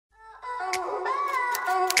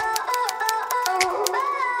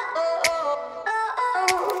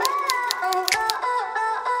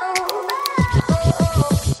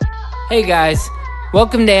Hey guys,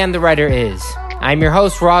 welcome to And the Writer Is. I'm your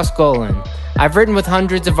host, Ross Golan. I've written with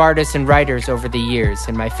hundreds of artists and writers over the years,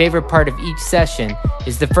 and my favorite part of each session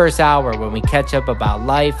is the first hour when we catch up about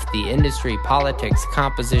life, the industry, politics,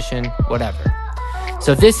 composition, whatever.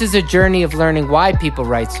 So this is a journey of learning why people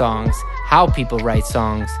write songs, how people write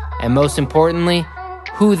songs, and most importantly,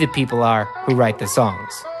 who the people are who write the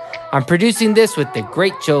songs. I'm producing this with the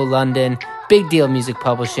great Joe London, Big Deal Music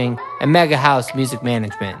Publishing, and Mega House Music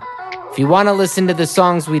Management. If you want to listen to the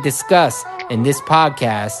songs we discuss in this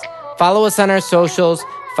podcast, follow us on our socials,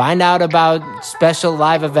 find out about special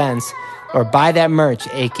live events, or buy that merch,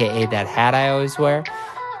 aka that hat I always wear.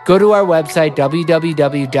 Go to our website,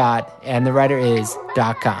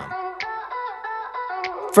 www.andthewriteris.com.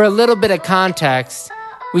 For a little bit of context,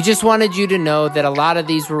 we just wanted you to know that a lot of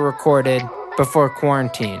these were recorded before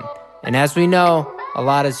quarantine. And as we know, a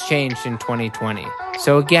lot has changed in 2020.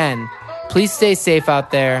 So again, please stay safe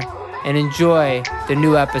out there and enjoy the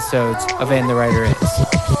new episodes of And the Writer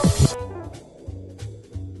Is.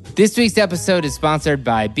 This week's episode is sponsored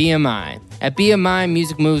by BMI. At BMI,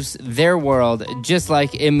 music moves their world just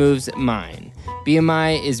like it moves mine.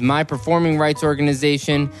 BMI is my performing rights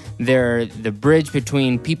organization. They're the bridge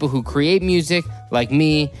between people who create music, like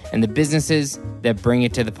me, and the businesses that bring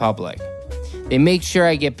it to the public. They make sure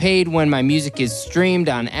I get paid when my music is streamed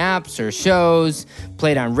on apps or shows,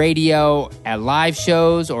 played on radio, at live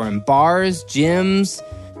shows, or in bars, gyms,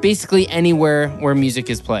 basically anywhere where music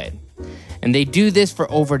is played. And they do this for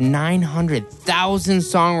over 900,000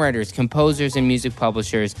 songwriters, composers, and music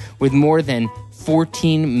publishers with more than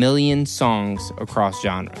 14 million songs across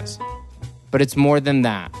genres. But it's more than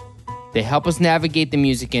that. They help us navigate the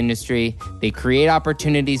music industry. They create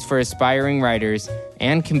opportunities for aspiring writers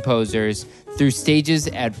and composers through stages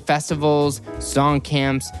at festivals, song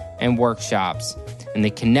camps, and workshops. And they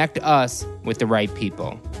connect us with the right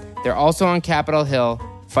people. They're also on Capitol Hill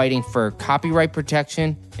fighting for copyright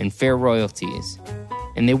protection and fair royalties.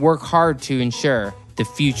 And they work hard to ensure the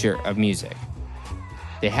future of music.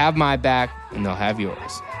 They have my back, and they'll have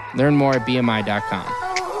yours. Learn more at BMI.com.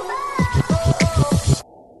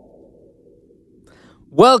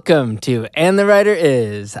 Welcome to And the Writer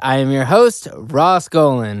Is. I am your host, Ross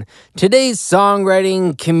Golan. Today's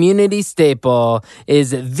songwriting community staple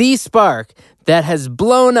is the spark that has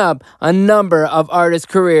blown up a number of artists'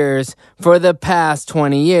 careers for the past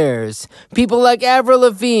 20 years. People like Avril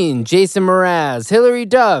Lavigne, Jason Mraz, Hilary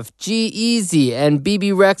Duff, G-Eazy, and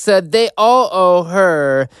Bebe Rexha, they all owe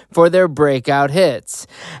her for their breakout hits.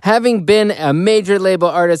 Having been a major label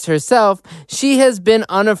artist herself, she has been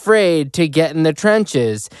unafraid to get in the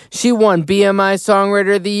trenches. She won BMI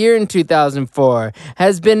Songwriter of the Year in 2004,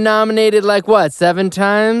 has been nominated 7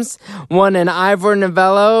 times, won an Ivor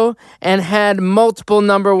Novello, and had multiple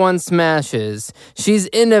number one smashes. She's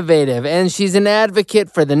innovative and she's an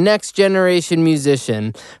advocate for the next generation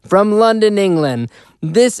musician. From London, England,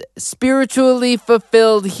 this spiritually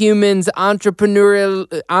fulfilled human's entrepreneurial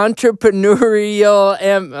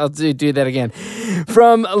I'll do that again.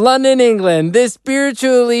 From London, England, this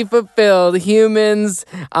spiritually fulfilled human's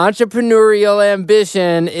entrepreneurial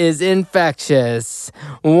ambition is infectious.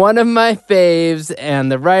 One of my faves,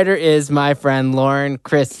 and the writer is my friend Lauren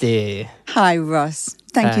Christy. Hi, Ross.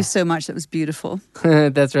 Thank you so much. That was beautiful.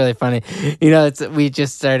 That's really funny. We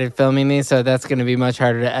just started filming these, so that's going to be much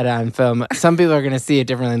harder to edit on film. Some people are going to see it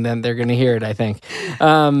differently than they're going to hear it, I think. We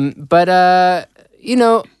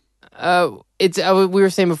were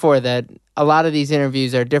saying before that a lot of these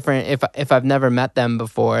interviews are different. If I've never met them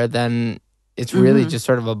before, then it's really just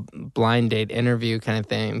sort of a blind date interview kind of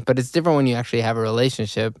thing. But it's different when you actually have a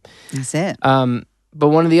relationship. That's it. But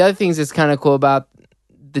one of the other things that's kind of cool about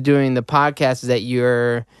doing the podcast is that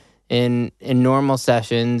you're in normal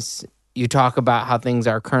sessions, you talk about how things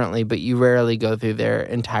are currently, but you rarely go through their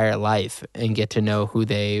entire life and get to know who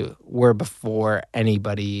they were before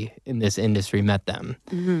anybody in this industry met them.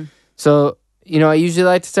 Mm-hmm. So, I usually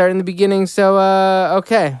like to start in the beginning. So,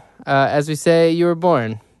 as we say, you were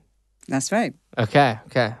born. That's right. Okay.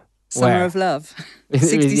 Summer of Love,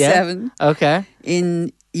 67. Yeah? Okay.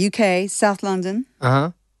 In UK, South London.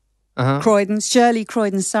 Croydon, Shirley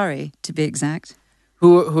Croydon, Surrey, to be exact.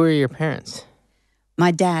 Who are your parents? My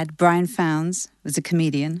dad, Brian Founds, was a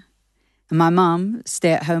comedian. And my mum,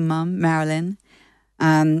 stay-at-home mum, Marilyn.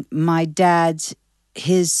 My dad,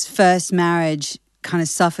 his first marriage kind of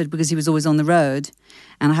suffered because he was always on the road.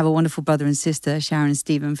 And I have a wonderful brother and sister, Sharon and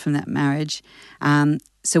Stephen, from that marriage.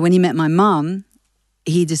 So when he met my mum,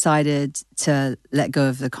 he decided to let go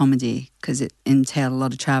of the comedy because it entailed a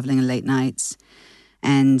lot of traveling and late nights.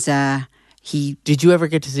 And he... Did you ever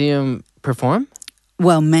get to see him perform?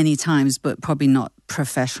 Well, many times, but probably not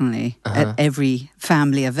professionally at every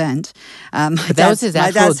family event. But that was his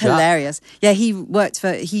actual my dad's job. hilarious. Yeah,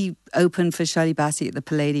 he opened for Shirley Bassey at the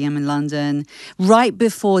Palladium in London right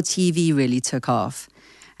before TV really took off.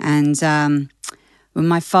 And when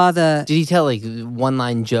my father... Did he tell like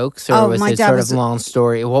one-line jokes, or was it sort of long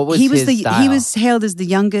story? What was his style? He was hailed as the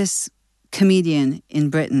youngest comedian in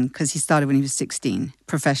Britain because he started when he was 16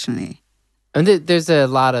 professionally. And there's a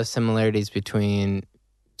lot of similarities between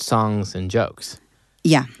songs and jokes.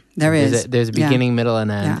 Yeah, is. There's a beginning, middle, and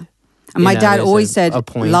end. Yeah. And my dad always said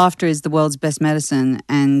point. Laughter is the world's best medicine,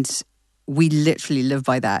 and we literally live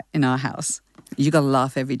by that in our house. You got to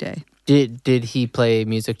laugh every day. Did he play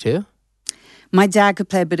music too? My dad could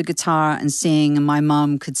play a bit of guitar and sing, and my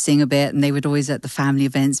mum could sing a bit, and they would always at the family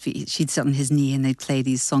events, she'd sit on his knee and they'd play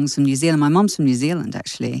these songs from New Zealand. My mum's from New Zealand,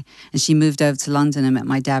 actually, and she moved over to London and met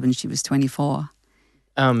my dad when she was 24.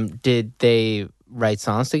 Did they write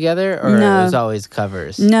songs together, or No. it was always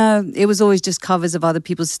covers? No, it was always just covers of other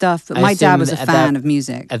people's stuff, but my dad was a fan of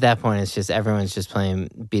music. At that point, it's just everyone's just playing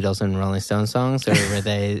Beatles and Rolling Stones songs, or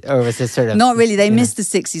was it sort of... Not really. They missed the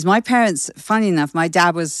 60s. My parents, funny enough, my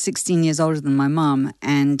dad was 16 years older than my mum,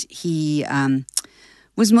 and he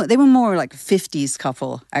they were more like a 50s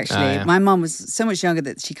couple, actually. Oh, yeah. My mum was so much younger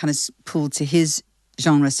that she kind of pulled to his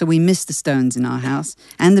genre, so we missed the Stones in our house,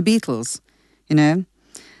 and the Beatles, you know.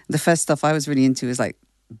 The first stuff I was really into was like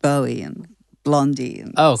Bowie and Blondie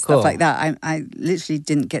and stuff like that. I literally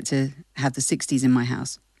didn't get to have the 60s in my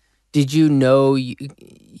house. Did you know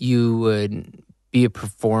you would be a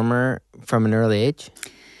performer from an early age?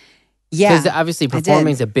 Yeah. Because obviously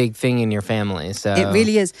performing is a big thing in your family. So it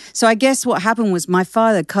really is. So I guess what happened was my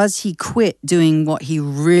father, because he quit doing what he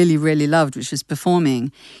really, really loved, which was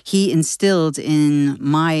performing, he instilled in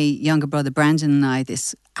my younger brother Brandon and I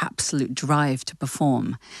this absolute drive to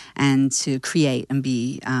perform and to create and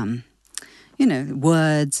be,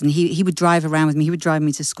 words. And he would drive around with me. He would drive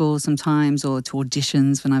me to school sometimes or to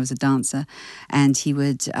auditions when I was a dancer. And he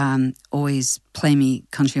would always play me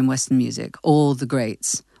country and Western music, all the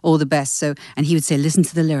greats. All the best. So, and he would say, listen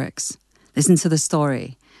to the lyrics, listen to the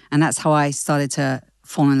story. And that's how I started to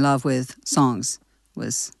fall in love with songs,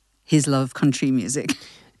 was his love of country music.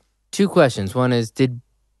 2 questions. One is,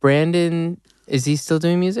 is he still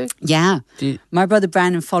doing music? Yeah. My brother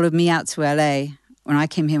Brandon followed me out to LA when I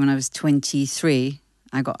came here when I was 23.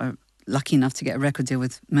 I got lucky enough to get a record deal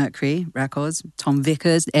with Mercury Records, Tom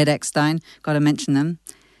Vickers, Ed Eckstine, got to mention them.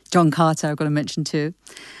 John Carter, I've got to mention too.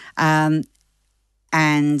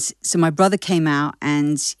 And so my brother came out,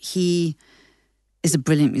 and he is a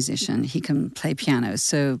brilliant musician. He can play piano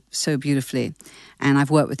so beautifully. And I've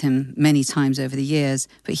worked with him many times over the years.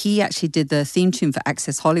 But he actually did the theme tune for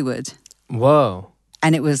Access Hollywood. Whoa.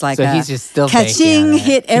 And it was like he's just still catching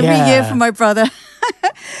hit every year from my brother.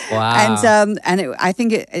 Wow. I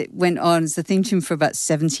think it went on as the theme tune for about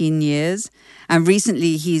 17 years. And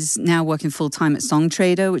recently he's now working full-time at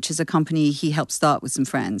Songtradr, which is a company he helped start with some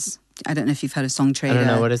friends. I don't know if you've heard of Songtradr. I don't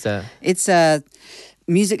know. What is that? It's a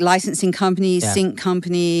music licensing company, sync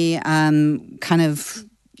company, kind of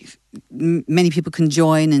many people can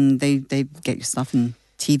join and they get your stuff on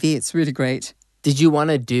TV. It's really great. Did you want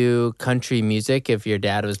to do country music if your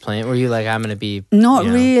dad was playing? Were you like, I'm going to be... Not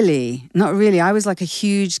really. I was like a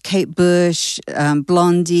huge Kate Bush,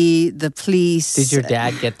 Blondie, The Police. Did your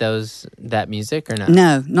dad get that music or no?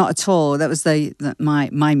 No, not at all. That was my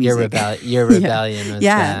music. Your rebellion was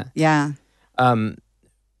that. Yeah. How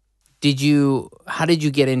did you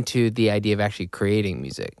get into the idea of actually creating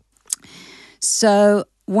music? So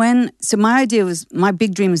my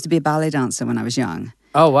big dream was to be a ballet dancer when I was young.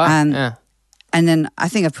 Oh, wow. Yeah. And then I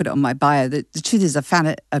think I put it on my bio. The truth is I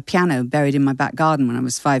found a piano buried in my back garden when I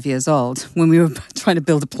was 5 years old, when we were trying to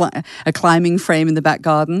build a climbing frame in the back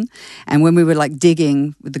garden. And when we were like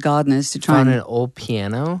digging with the gardeners to try Found an old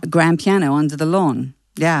piano? A grand piano under the lawn.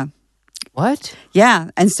 Yeah. What?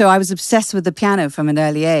 Yeah. And so I was obsessed with the piano from an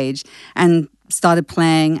early age and started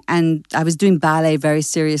playing. And I was doing ballet very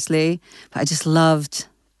seriously. But I just loved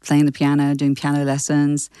playing the piano, doing piano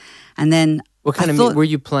lessons. And then... What kind of were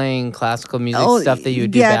you playing classical music stuff that you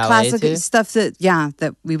would do ballet classical to? Stuff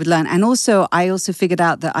that we would learn. And also, I also figured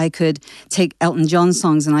out that I could take Elton John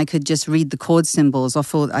songs and I could just read the chord symbols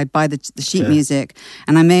off I'd buy the sheet music,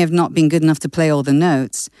 and I may have not been good enough to play all the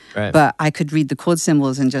notes, but I could read the chord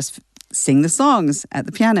symbols and just sing the songs at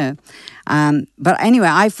the piano. But anyway,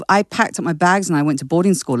 I packed up my bags and I went to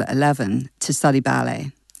boarding school at 11 to study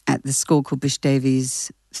ballet at this school called Bish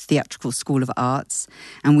Davies Theatrical School of Arts,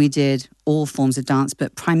 and we did all forms of dance,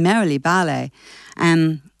 but primarily ballet.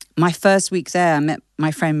 And my first week there, I met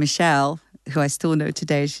my friend Michelle, who I still know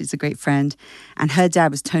today. She's a great friend, and her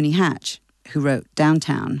dad was Tony Hatch, who wrote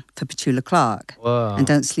Downtown for Petula Clark. Whoa. And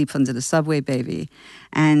Don't Sleep Under the Subway Baby.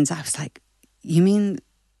 And I was like, you mean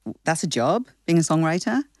that's a job, being a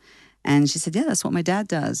songwriter? And she said, yeah, that's what my dad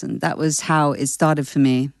does. And that was how it started for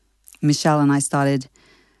me. Michelle and I started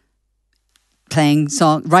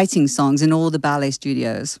writing songs in all the ballet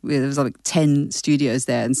studios. There was like 10 studios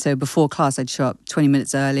there. And so before class, I'd show up 20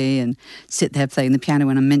 minutes early and sit there playing the piano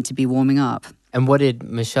when I'm meant to be warming up. And what did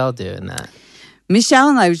Michelle do in that? Michelle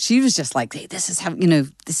and I, she was just like, hey, this is how,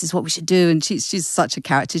 this is what we should do. And she's such a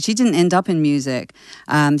character. She didn't end up in music.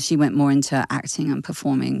 She went more into acting and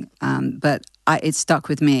performing. But it stuck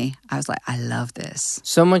with me. I was like, I love this.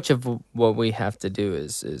 So much of what we have to do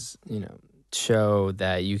is show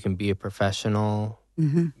that you can be a professional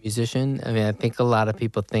musician. I mean, I think a lot of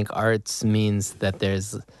people think arts means that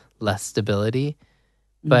there's less stability,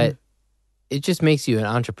 but it just makes you an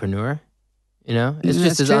entrepreneur. It's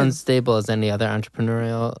just as unstable as any other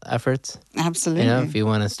entrepreneurial efforts. Absolutely. If you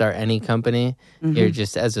want to start any company, you're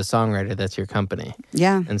just, as a songwriter, that's your company.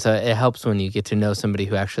 Yeah. And so it helps when you get to know somebody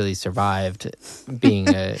who actually survived being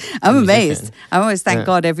a I'm musician. amazed. I always thank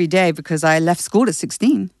God every day because I left school at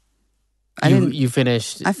 16. You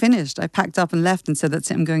finished? I finished. I packed up and left and said, that's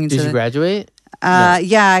it, I'm going into Did you graduate? No.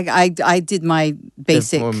 Yeah, I did my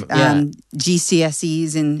basic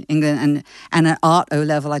GCSEs in England and at art O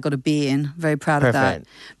level I got a B in. Very proud of that.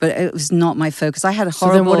 But it was not my focus. I had a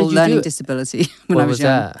horrible learning disability when I was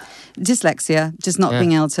young. That? Dyslexia, just not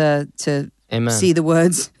being able to see the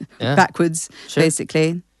words backwards,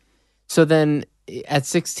 basically. So then at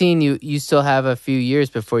 16, you still have a few years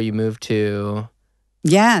before you move to...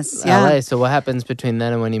 Yes, LA. So what happens between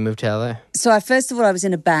then and when you moved to LA? So first of all, I was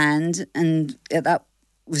in a band, and that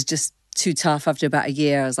was just too tough. After about a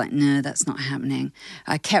year, I was like, no, that's not happening.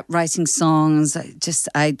 I kept writing songs. I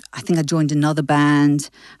think I joined another band.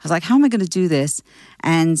 I was like, how am I going to do this?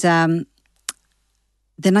 And then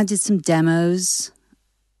I did some demos,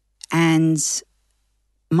 and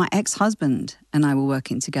my ex-husband and I were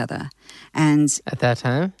working together. And At that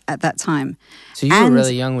time? So you were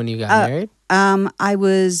really young when you got married? I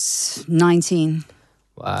was 19.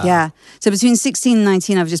 Wow. Yeah. So between 16 and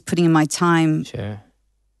 19, I was just putting in my time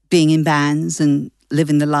being in bands and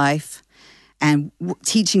living the life and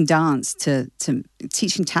teaching dance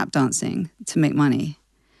teaching tap dancing to make money,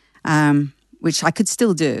 which I could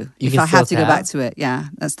still do if I had to go back to it. Yeah,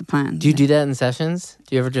 that's the plan. Do you do that in sessions?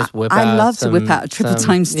 Do you ever just whip out I love to whip out a triple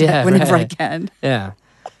time step whenever I can. Yeah.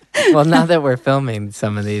 Well, now that we're filming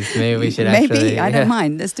some of these, maybe we should Maybe. I don't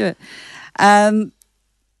mind. Let's do it.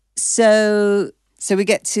 So we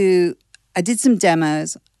get to, I did some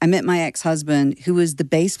demos. I met my ex-husband who was the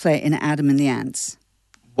bass player in Adam and the Ants.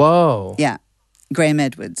 Whoa. Yeah. Graham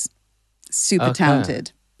Edwards. Super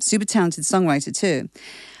talented songwriter too.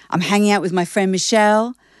 I'm hanging out with my friend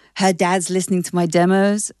Michelle. Her dad's listening to my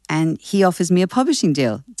demos and he offers me a publishing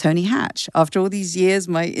deal, Tony Hatch. After all these years,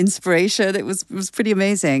 my inspiration, it was pretty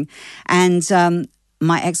amazing. And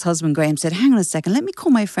my ex-husband, Graham, said, hang on a second, let me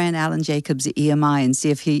call my friend Alan Jacobs at EMI and see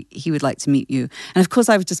if he would like to meet you. And of course,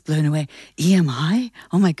 I was just blown away. EMI?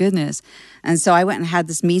 Oh, my goodness. And so I went and had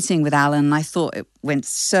this meeting with Alan, and I thought it went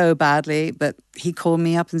so badly, but he called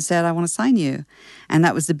me up and said, I want to sign you. And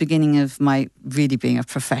that was the beginning of my really being a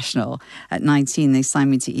professional. At 19, they signed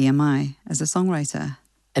me to EMI as a songwriter.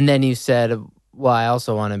 And then you said, well, I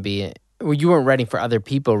also want to be... Well, you weren't writing for other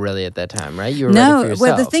people really at that time, right? You were writing for yourself.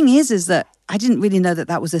 Well, the thing is that I didn't really know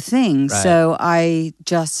that was a thing. Right. So I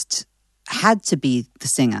just had to be the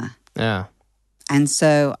singer. Yeah. And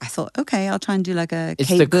so I thought, okay, I'll try and do like a It's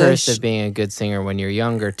Kate the Bush. curse of being a good singer when you're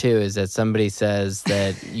younger, too, is that somebody says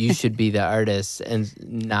that you should be the artist and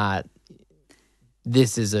not...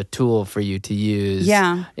 This is a tool for you to use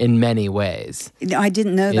in many ways. I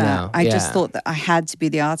didn't know that. I just thought that I had to be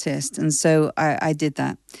the artist. And so I did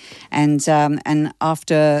that. And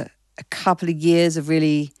after a couple of years of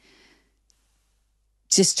really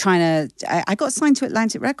just trying to... I got signed to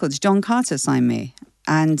Atlantic Records. John Carter signed me.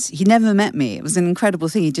 And he never met me. It was an incredible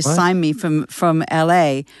thing. He just signed me from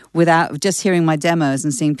LA without just hearing my demos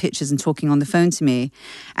and seeing pictures and talking on the phone to me.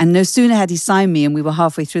 And no sooner had he signed me and we were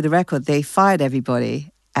halfway through the record, they fired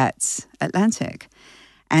everybody at Atlantic.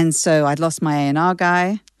 And so I'd lost my A&R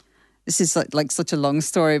guy. This is like such a long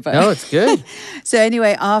story, but no, it's good. So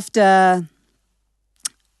anyway, after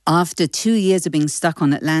 2 years of being stuck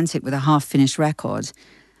on Atlantic with a half-finished record,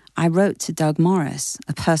 I wrote to Doug Morris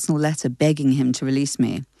a personal letter begging him to release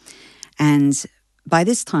me. And by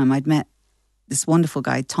this time, I'd met this wonderful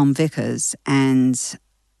guy, Tom Vickers, and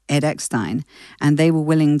Ed Eckstine, and they were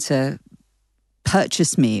willing to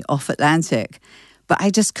purchase me off Atlantic But I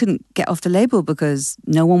just couldn't get off the label because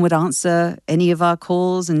no one would answer any of our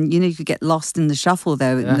calls. And, you could get lost in the shuffle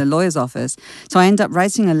there in the lawyer's office. So I ended up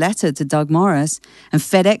writing a letter to Doug Morris and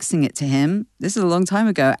FedExing it to him. This is a long time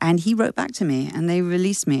ago. And he wrote back to me and they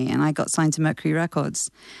released me and I got signed to Mercury Records.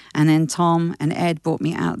 And then Tom and Ed brought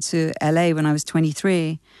me out to LA when I was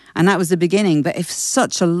 23. And that was the beginning. But it's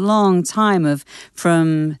such a long time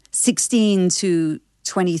from 16 to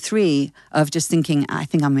 23 of just thinking, I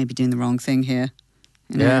think I may be doing the wrong thing here.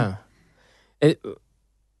 Yeah.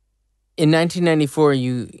 In 1994,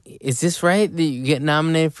 is this right that you get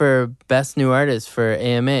nominated for Best New Artist for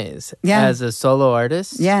AMAs as a solo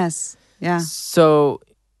artist? Yes. Yeah. So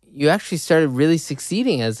you actually started really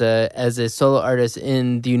succeeding as a solo artist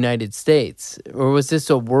in the United States, or was this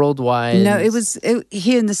a worldwide? No, it was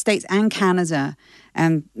here in the States and Canada.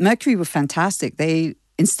 And Mercury were fantastic.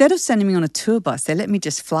 Instead of sending me on a tour bus, they let me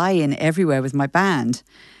just fly in everywhere with my band.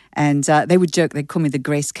 And they would joke, they'd call me the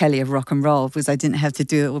Grace Kelly of rock and roll because I didn't have to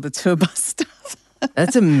do all the tour bus stuff.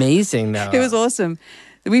 That's amazing, though. It was awesome.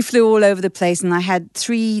 We flew all over the place and I had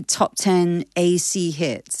 3 top 10 AC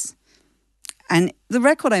hits. And the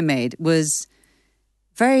record I made was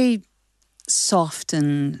very soft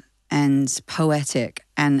and poetic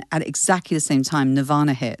and at exactly the same time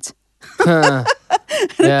Nirvana hit. And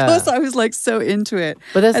of course I was like so into it.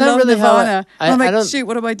 But that's not really Nirvana. how I'm like, shoot,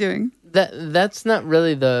 what am I doing? That's not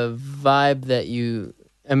really the vibe that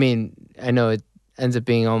I mean, I know it ends up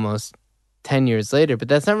being almost 10 years later, but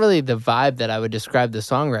that's not really the vibe that I would describe the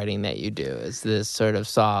songwriting that you do as this sort of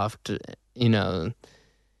soft,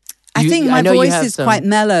 I think my voice is quite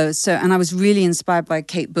mellow, and I was really inspired by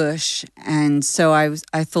Kate Bush, and so I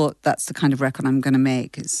thought that's the kind of record I'm going to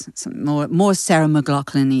make. It's some more Sarah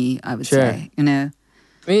McLachlan-y, I would say. I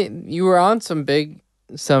mean, you were on some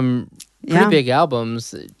pretty big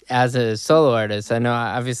albums as a solo artist. I know,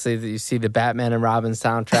 obviously, that you see the Batman and Robin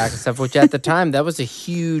soundtrack and stuff, which at the time that was a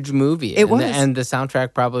huge movie. It was, and the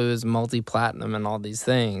soundtrack probably was multi-platinum and all these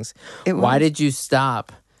things. Why did you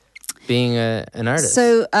stop being an artist?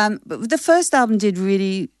 So the first album did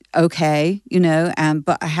really okay,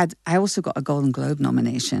 but I also got a Golden Globe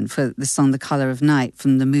nomination for the song The Color of Night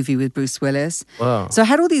from the movie with Bruce Willis. Whoa. So I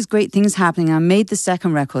had all these great things happening. I made the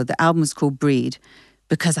second record. The album was called Breed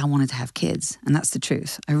because I wanted to have kids, and that's the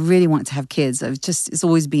truth. I really wanted to have kids. It's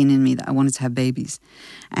always been in me that I wanted to have babies.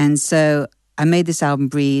 And so I made this album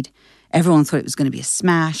Breed. Everyone thought it was going to be a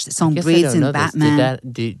smash. The song Breed's in Batman.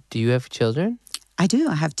 Do you have children? I do.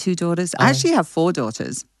 I have 2 daughters. I actually have 4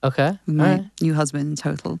 daughters. Okay. With my new husband in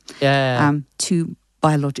total. Yeah. 2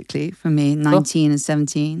 biologically from me, 19 and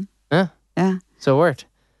 17. Yeah. So it worked.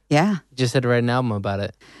 Yeah. You just had to write an album about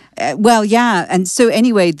it. Well, yeah. And so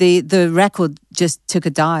anyway, the record just took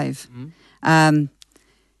a dive. Mm-hmm.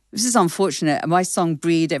 This is unfortunate. My song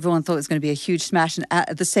Breed, everyone thought it was going to be a huge smash. And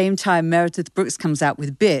at the same time, Meredith Brooks comes out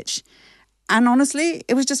with Bitch. And honestly,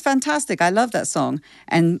 it was just fantastic. I love that song.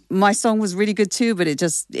 And my song was really good too, but it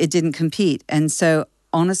didn't compete. And so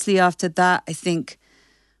honestly, after that, I think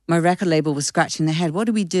my record label was scratching their head. What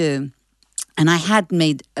do we do? And I had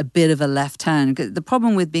made a bit of a left turn. The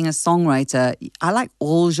problem with being a songwriter, I like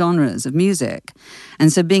all genres of music.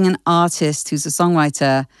 And so being an artist who's a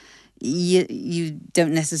songwriter, you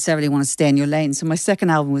don't necessarily want to stay in your lane. So my second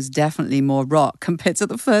album was definitely more rock compared to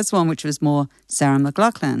the first one, which was more Sarah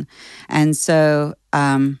McLachlan. And so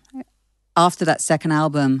after that second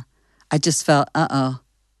album, I just felt,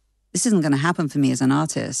 this isn't going to happen for me as an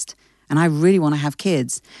artist. And I really want to have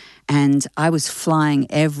kids. And I was flying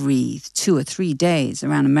every 2 or 3 days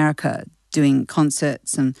around America doing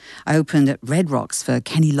concerts, and I opened at Red Rocks for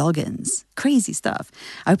Kenny Loggins. Crazy stuff.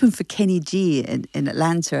 I opened for Kenny G in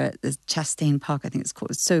Atlanta at the Chastain Park, I think it's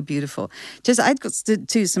called. It's so beautiful. I got to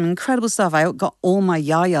do some incredible stuff. I got all my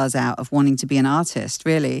yayas out of wanting to be an artist,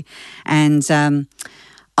 really. And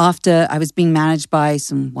after I was being managed by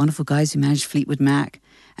some wonderful guys who managed Fleetwood Mac,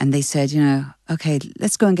 and they said, okay,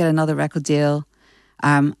 let's go and get another record deal.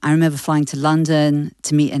 I remember flying to London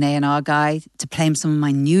to meet an A&R guy to play him some of my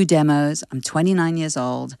new demos. I'm 29 years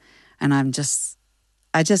old, and I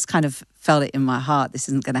just kind of felt it in my heart. This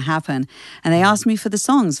isn't going to happen. And they asked me for the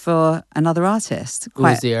songs for another artist. Who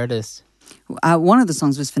was the artist? One of the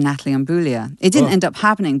songs was for Natalie Imbruglia. It didn't end up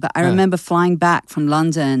happening, but I remember flying back from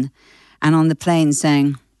London and on the plane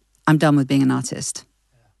saying, I'm done with being an artist.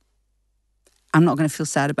 I'm not going to feel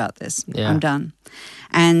sad about this. Yeah. I'm done.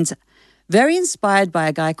 And very inspired by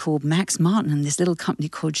a guy called Max Martin and this little company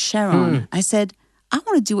called Sharon. I said, I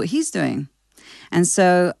want to do what he's doing. And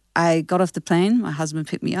so I got off the plane. My husband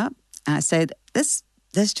picked me up. And I said, let's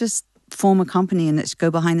just form a company and let's go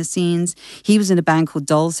behind the scenes. He was in a band called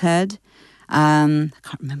Doll's Head. I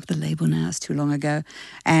can't remember the label now, it's too long ago.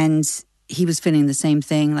 And he was feeling the same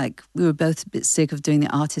thing. Like, we were both a bit sick of doing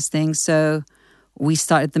the artist thing. So we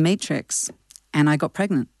started The Matrix, and I got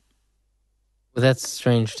pregnant. Well, that's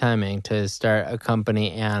strange timing to start a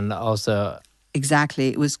company and also... Exactly.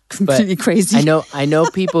 It was completely crazy. I know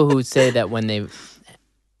people who say that when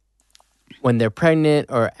they're pregnant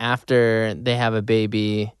or after they have a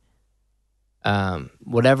baby,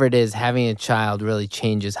 whatever it is, having a child really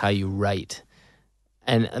changes how you write.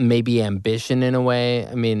 And maybe ambition in a way.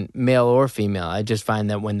 I mean, male or female. I just find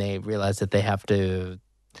that when they realize that they have to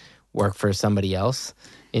work for somebody else,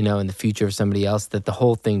 in the future of somebody else, that the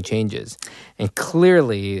whole thing changes. And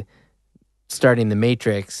clearly, starting The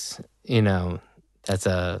Matrix, that's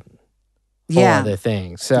a whole other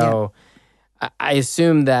thing. So I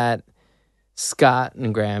assume that Scott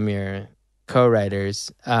and Graham, your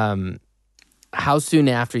co-writers, how soon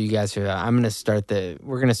after you guys are, we're going to start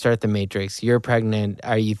The Matrix, you're pregnant,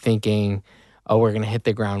 are you thinking, oh, we're going to hit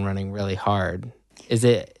the ground running really hard? Is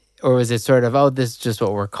it, or was it sort of, oh, this is just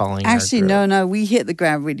what we're calling Actually, no, we hit the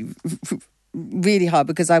ground really, really hard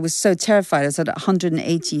because I was so terrified. I was at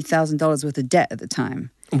 $180,000 worth of debt at the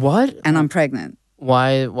time. What? And I'm pregnant.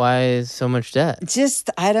 Why so much debt?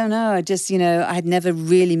 Just, I don't know. I'd never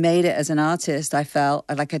really made it as an artist. I felt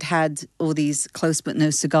like I'd had all these close but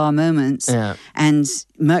no cigar moments. Yeah. And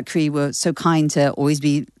Mercury were so kind to always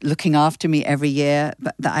be looking after me every year,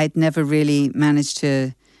 but that I'd never really managed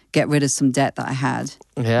to get rid of some debt that I had.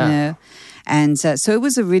 Yeah. And so it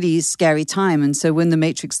was a really scary time. And so when The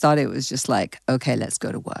Matrix started, it was just like, okay, let's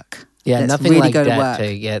go to work. Yeah, let's nothing really like go that to work.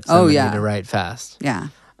 to get somebody to write fast. Yeah.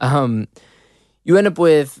 You end up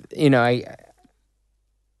with,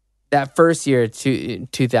 that first year,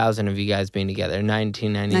 2000 of you guys being together,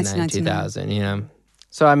 1999, 2000,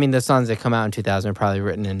 So, I mean, the songs that come out in 2000 are probably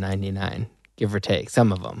written in 99, give or take,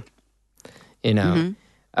 some of them,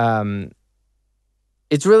 Mm-hmm.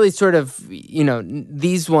 It's really sort of,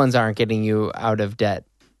 these ones aren't getting you out of debt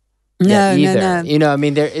No. I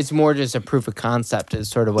mean, it's more just a proof of concept is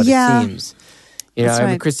sort of what it seems. I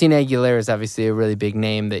mean, Christina Aguilera is obviously a really big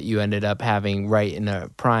name that you ended up having right in a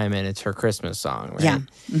prime, and it's her Christmas song, right? Yeah.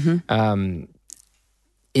 Mm-hmm.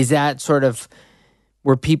 Is that sort of,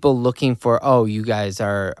 were people looking for, oh, you guys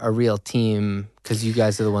are a real team because you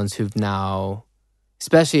guys are the ones who've now,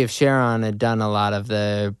 especially if Sharon had done a lot of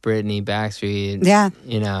the Britney, Backstreet,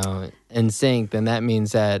 NSYNC, then that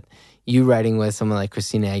means that you writing with someone like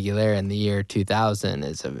Christina Aguilera in the year 2000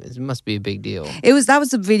 it must be a big deal. That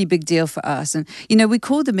was a really big deal for us. And, we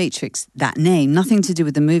called The Matrix that name, nothing to do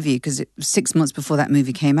with the movie because it was 6 months before that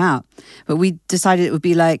movie came out. But we decided it would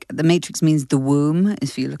be like, The Matrix means the womb,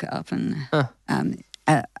 if you look it up.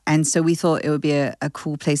 And so we thought it would be a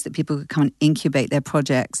cool place that people could come and incubate their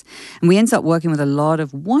projects. And we ended up working with a lot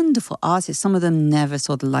of wonderful artists. Some of them never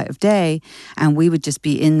saw the light of day. And we would just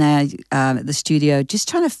be in there at the studio just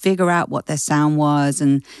trying to figure out what their sound was.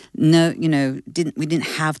 And we didn't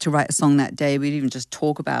have to write a song that day. We'd even just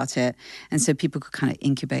talk about it. And so people could kind of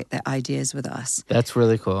incubate their ideas with us. That's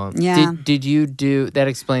really cool. Yeah. Did you do, that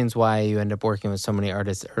explains why you end up working with so many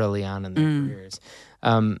artists early on in their careers.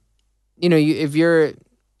 If you're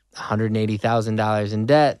 $180,000 in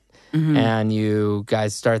debt, and you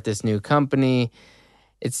guys start this new company,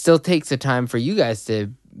 it still takes a time for you guys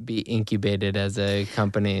to be incubated as a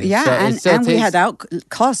company. Yeah, and we had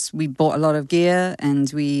costs. We bought a lot of gear, and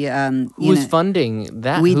we who's funding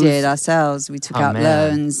that? We did ourselves. We took out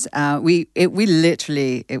loans. We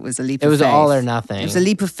literally, it was a leap of faith. It was all or nothing. It was a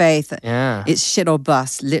leap of faith. Yeah. It's shit or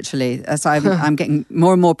bust, literally. So I'm getting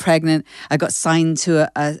more and more pregnant. I got signed to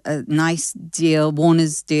a nice deal,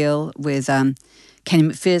 Warner's deal with Kenny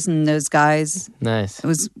McPherson and those guys. Nice.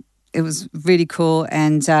 It was really cool,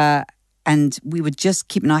 and we were just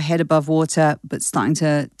keeping our head above water, but starting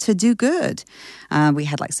to do good. We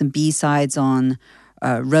had like some B-sides on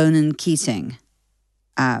Ronan Keating,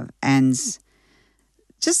 and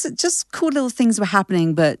just cool little things were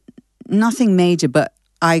happening, but nothing major. But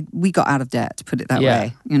we got out of debt, to put it that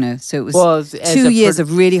way. So it was 2 years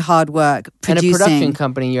of really hard work producing. And a production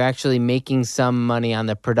company, you're actually making some money on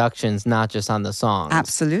the productions, not just on the songs.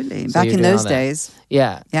 Absolutely. So back in those days.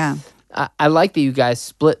 Yeah. Yeah. I like that you guys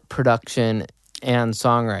split production and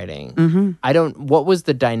songwriting. Mm-hmm. What was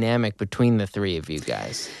the dynamic between the three of you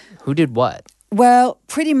guys? Who did what? Well,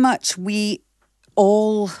 pretty much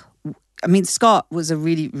Scott was a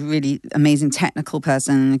really, really amazing technical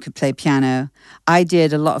person and could play piano. I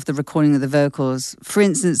did a lot of the recording of the vocals. For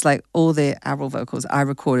instance, like all the Avril vocals, I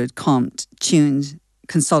recorded, comped, tuned,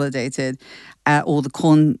 consolidated. All the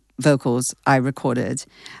Korn vocals I recorded.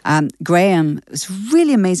 Graham was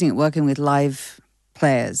really amazing at working with live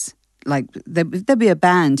players. like there'd be a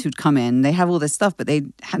band who'd come in. They have all this stuff, but they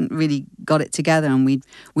hadn't really got it together. And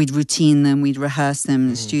we'd routine them, we'd rehearse them in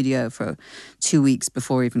the studio for 2 weeks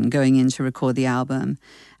before even going in to record the album.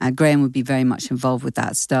 Graham would be very much involved with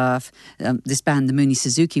that stuff. This band, the Mooney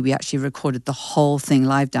Suzuki, we actually recorded the whole thing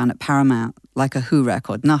live down at Paramount, like a Who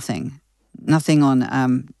record. Nothing on,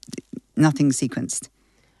 nothing sequenced.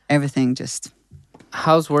 Everything just.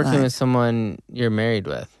 How's working with someone you're married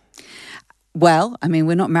with? Well, I mean,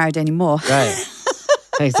 we're not married anymore. Right.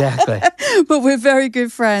 Exactly. But we're very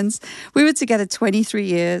good friends. We were together 23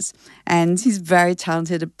 years, and he's very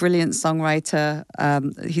talented, a brilliant songwriter.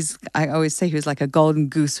 I always say he was like a golden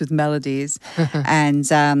goose with melodies, and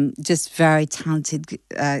just very talented.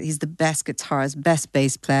 He's the best guitarist, best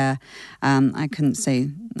bass player. I couldn't say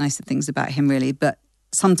nicer things about him, really, but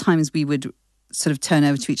sometimes we would sort of turn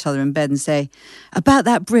over to each other in bed and say, about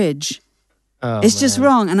that bridge, it's just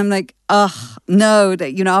wrong. And I'm like, oh, no.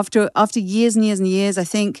 That, you know, after years and years and years, I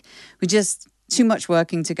think we just too much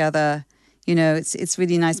working together. You know, it's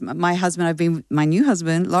really nice. My new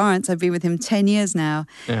husband, Lawrence, I've been with him 10 years now.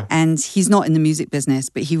 Yeah. And he's not in the music business,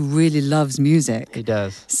 but he really loves music. He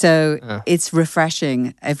does. So it's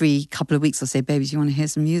refreshing. Every couple of weeks I'll say, baby, do you want to hear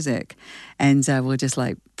some music? And we'll just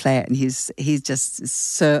like play it. And he's just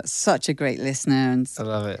such a great listener. And I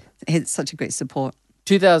love it. It's such a great support.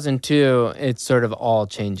 2002, it sort of all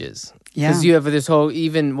changes. Yeah. Because you have this whole,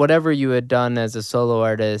 even whatever you had done as a solo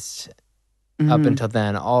artist up until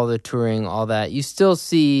then, all the touring, all that, you still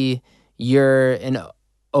see you're an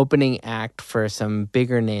opening act for some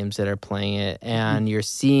bigger names that are playing it, and you're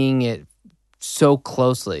seeing it so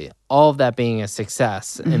closely. All of that being a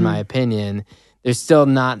success, in my opinion, there's still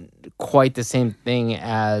not quite the same thing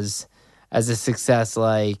as a success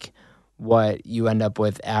like what you end up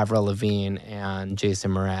with Avril Lavigne and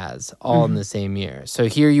Jason Mraz all in the same year. So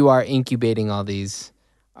here you are incubating all these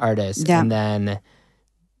artists, and then,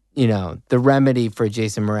 you know, the remedy for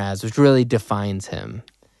Jason Mraz, which really defines him.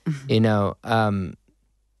 You know,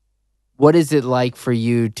 what is it like for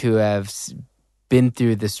you to have been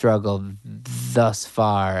through the struggle thus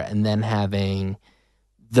far, and then having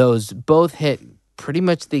those both hit pretty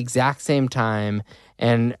much the exact same time?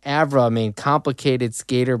 And Avril, I mean, complicated,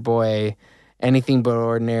 Sk8er Boi, Anything But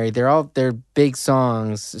Ordinary. They're big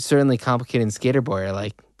songs. Certainly Complicated and Sk8er Boi are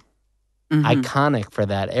like iconic for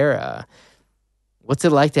that era. What's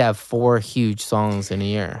it like to have 4 huge songs in a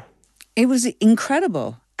year? It was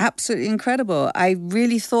incredible. Absolutely incredible. I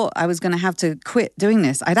really thought I was going to have to quit doing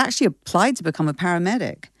this. I'd actually applied to become a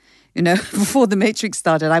paramedic. You know, before The Matrix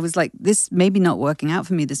started, I was like, this may be not working out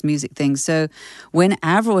for me, this music thing. So when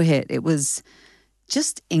Avril hit, it was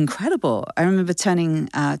just incredible. I remember turning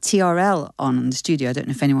TRL on in the studio. I don't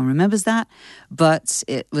know if anyone remembers that, but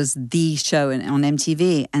it was the show on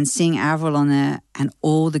MTV, and seeing Avril on there and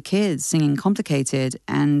all the kids singing Complicated.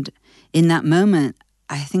 And in that moment,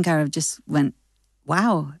 I think I just went,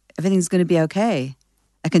 wow, everything's going to be okay.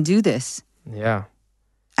 I can do this. Yeah.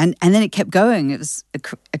 And then it kept going. It was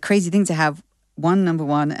a crazy thing to have one number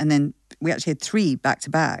one, and then we actually had 3 back to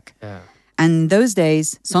back. Yeah. And those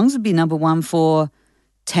days, songs would be number one for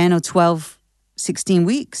 10 or 12, 16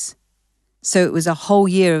 weeks. So it was a whole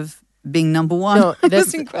year of being number one. No, it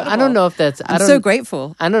was incredible. I don't know if that's... I'm so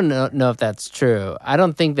grateful. I don't know if that's true. I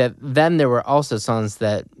don't think that... Then there were also songs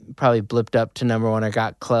that probably blipped up to number one or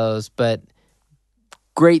got close, but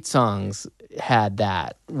great songs had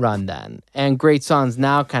that run then. And great songs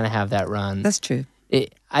now kind of have that run. That's true.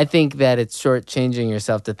 I think that it's shortchanging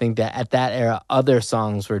yourself to think that at that era other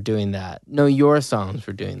songs were doing that. No, your songs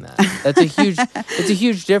were doing that. That's a huge it's a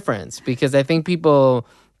huge difference, because I think people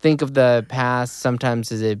think of the past sometimes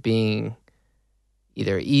as it being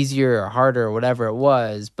either easier or harder or whatever it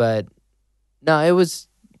was, but no, it was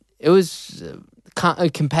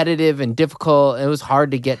competitive and difficult. It was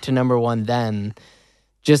hard to get to number one then,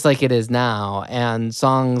 just like it is now. And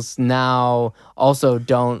songs now also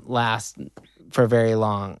don't last for very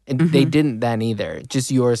long. And they didn't then either. Just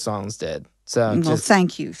your songs did. So well,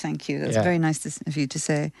 thank you. That's very nice of you to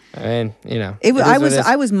say. I mean, you know,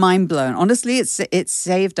 I was mind blown. Honestly, it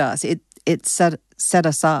saved us. It set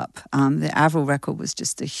us up. The Avril record was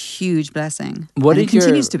just a huge blessing. It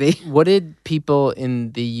continues to be. What did people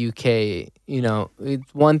in the UK, you know,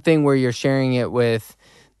 it's one thing where you're sharing it with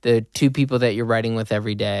the 2 people that you're writing with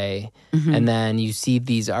every day, and then you see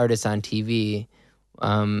these artists on TV.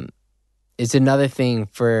 It's another thing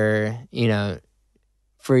for, you know,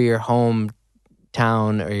 for your hometown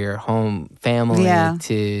or your home family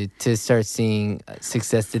to start seeing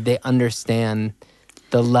success. Did they understand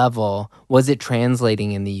the level? Was it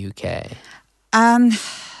translating in the UK?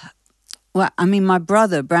 Well, I mean, my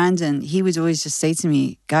brother, Brandon, he would always just say to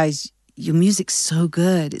me, guys, your music's so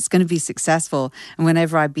good. It's going to be successful. And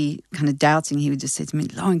whenever I'd be kind of doubting, he would just say to me,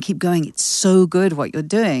 Lauren, keep going. It's so good what you're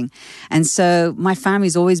doing. And so my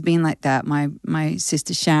family's always been like that. My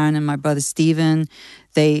sister Sharon and my brother Stephen,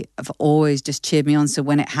 they have always just cheered me on. So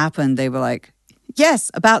when it happened, they were like,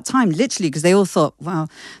 yes, about time, literally, because they all thought, wow,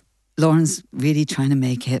 Lauren's really trying to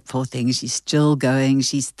make it. Poor thing. She's still going.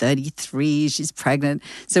 She's 33. She's pregnant.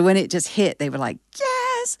 So when it just hit, they were like,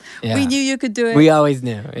 yes, we knew you could do it. We always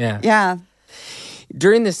knew. Yeah. Yeah.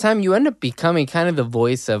 During this time, you end up becoming kind of the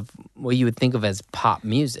voice of what you would think of as pop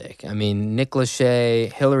music. I mean, Nick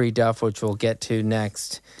Lachey, Hilary Duff, which we'll get to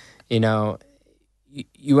next,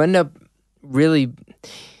 you end up really,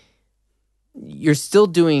 you're still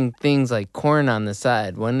doing things like Korn on the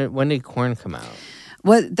side. When did Korn come out?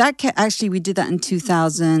 Well, actually, we did that in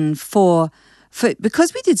 2004.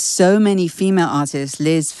 Because we did so many female artists,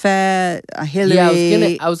 Liz Phair,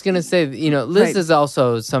 Hillary. Yeah, I was gonna say, Liz is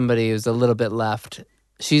also somebody who's a little bit left.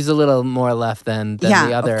 She's a little more left than the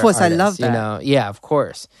other. Of course, artists, I love that. Yeah, of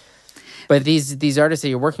course. But these artists that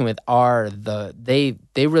you're working with are they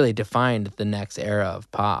really defined the next era of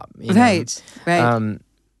pop. Right.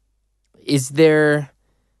 Is there?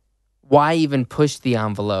 Why even push the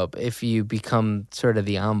envelope if you become sort of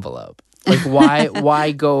the envelope? Like,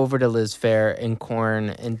 why go over to Liz Phair and Korn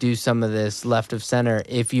and do some of this left of center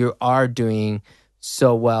if you are doing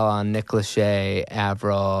so well on Nick Lachey,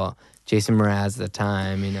 Avril, Jason Mraz at the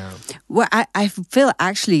time, Well, I feel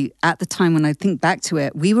actually at the time when I think back to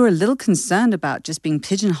it, we were a little concerned about just being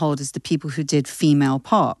pigeonholed as the people who did female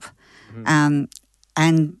pop. Mm-hmm.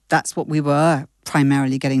 And that's what we were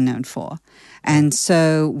primarily getting known for. And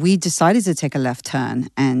so we decided to take a left turn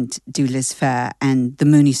and do Liz Phair and the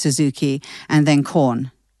Mooney Suzuki and then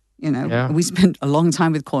Korn. We spent a long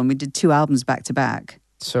time with Korn. We did 2 albums back to back.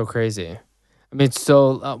 So crazy. I mean,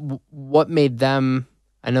 what made them,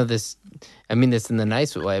 I know this, I mean this in the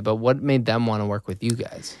nice way, but what made them want to work with you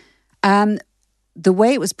guys? The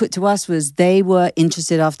way it was put to us was they were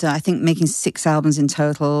interested after, I think, making 6 albums in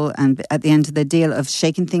total, and at the end of their deal of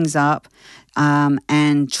shaking things up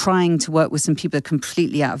and trying to work with some people that are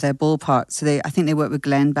completely out of their ballpark. So I think they worked with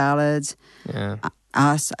Glenn Ballard,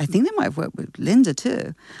 us. I think they might have worked with Linda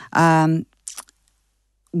too.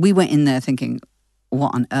 We went in there thinking,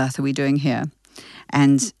 what on earth are we doing here?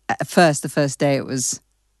 And at first, the first day,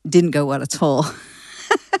 didn't go well at all.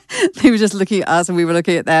 They were just looking at us and we were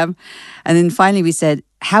looking at them. And then finally we said,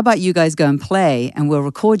 how about you guys go and play and we'll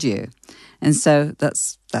record you? And so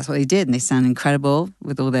that's what they did. And they sound incredible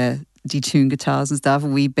with all their detuned guitars and stuff.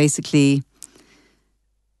 And we basically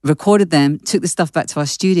recorded them, took the stuff back to our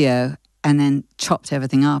studio and then chopped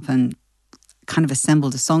everything up and kind of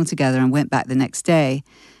assembled a song together and went back the next day.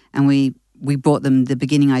 And we brought them the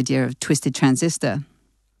beginning idea of Twisted Transistor.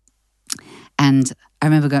 And I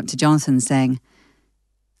remember going up to Jonathan and saying,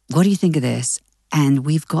 what do you think of this? And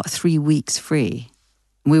we've got 3 weeks free.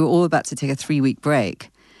 We were all about to take a 3-week break.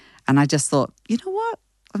 And I just thought, you know what?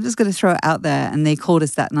 I'm just going to throw it out there. And they called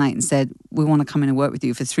us that night and said, we want to come in and work with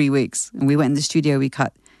you for 3 weeks. And we went in the studio. We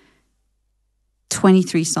cut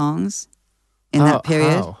 23 songs in that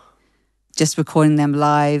period. Wow. Just recording them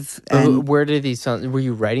live. And where did these songs, were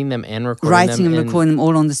you writing them and recording them? Writing and recording them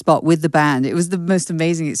all on the spot with the band. It was the most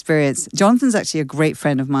amazing experience. Jonathan's actually a great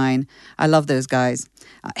friend of mine. I love those guys.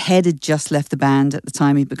 Head had just left the band at the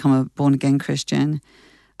time. He'd become a born-again Christian.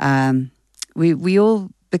 We all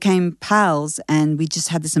became pals and we just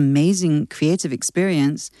had this amazing creative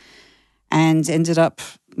experience and ended up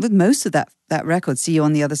with most of that record, See You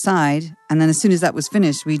on the Other Side. And then as soon as that was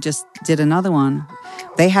finished, we just did another one.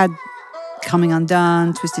 They had Coming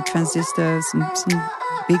Undone, Twisted Transistor, some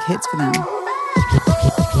big hits for them.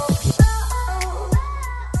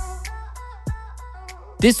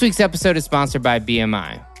 This week's episode is sponsored by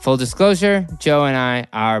BMI. Full disclosure, Joe and I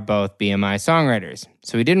are both BMI songwriters.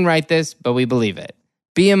 So we didn't write this, but we believe it.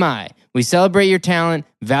 BMI, we celebrate your talent,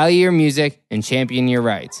 value your music, and champion your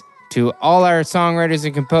rights. To all our songwriters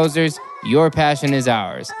and composers, your passion is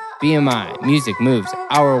ours. BMI, music moves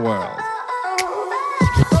our world.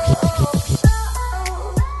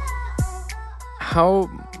 How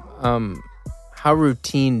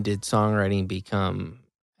routine did songwriting become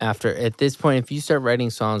after, at this point, if you start writing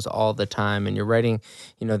songs all the time and you're writing,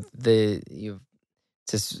 you've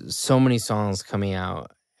just so many songs coming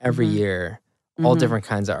out every year, all different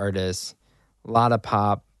kinds of artists, a lot of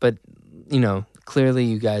pop, but, clearly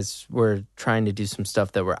you guys were trying to do some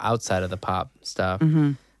stuff that were outside of the pop stuff.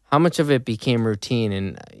 Mm-hmm. How much of it became routine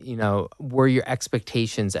and, were your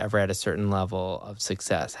expectations ever at a certain level of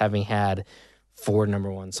success, having had 4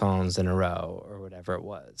 number 1 songs in a row or whatever it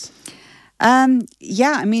was?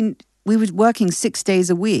 Yeah, I mean, we were working 6 days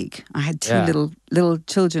a week. I had two little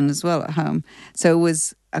children as well at home. So it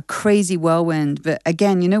was a crazy whirlwind. But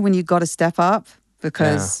again, when you got to step up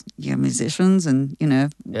because you're musicians and,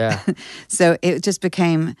 so it just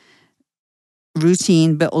became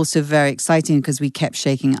routine, but also very exciting because we kept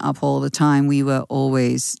shaking it up all the time. We were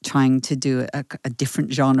always trying to do a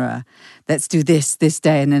different genre. Let's do this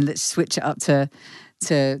day, and then let's switch it up to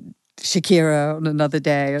Shakira on another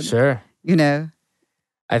day. And, sure.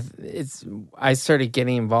 I started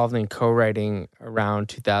getting involved in co-writing around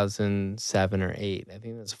 2007 or 8. I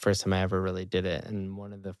think that's the first time I ever really did it. And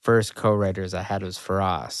one of the first co-writers I had was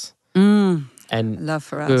Firas. And I love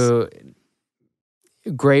Firas. Who,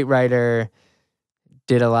 great writer,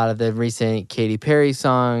 did a lot of the recent Katy Perry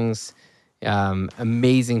songs.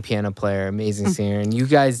 Amazing piano player, amazing singer. And you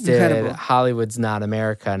guys did Incredible. Hollywood's Not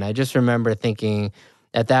America. And I just remember thinking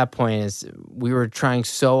at that point is we were trying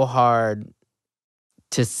so hard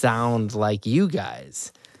to sound like you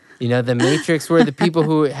guys. The Matrix were the people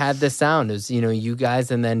who had the sound. It was, you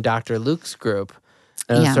guys and then Dr. Luke's group.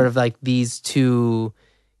 And it was sort of like these two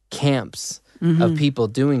camps of people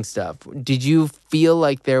doing stuff. Did you feel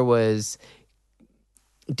like did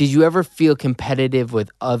you ever feel competitive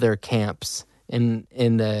with other camps in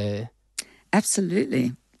the...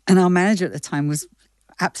 Absolutely. And our manager at the time was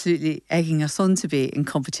absolutely egging us on to be in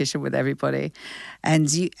competition with everybody. And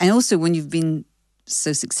also when you've been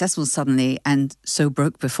so successful suddenly and so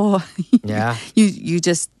broke before, you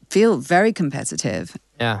just feel very competitive.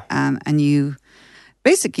 Yeah. And you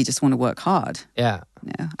basically just want to work hard. Yeah.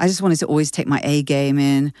 I just wanted to always take my A game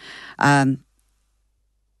in.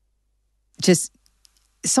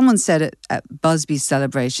 Someone said at Busby's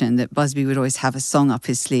celebration that Busby would always have a song up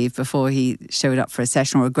his sleeve before he showed up for a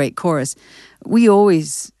session or a great chorus. We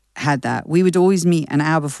always had that. We would always meet an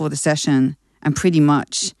hour before the session and pretty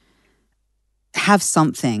much have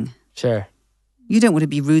something. Sure. You don't want to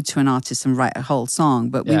be rude to an artist and write a whole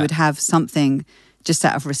song, but we would have something just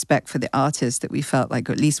out of respect for the artist that we felt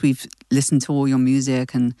like at least we've listened to all your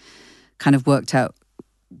music and kind of worked out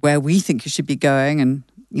where we think you should be going and,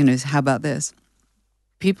 how about this?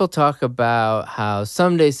 People talk about how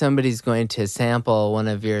someday somebody's going to sample one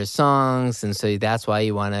of your songs, and so that's why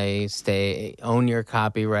you want to own your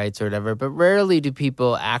copyrights or whatever. But rarely do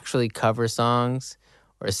people actually cover songs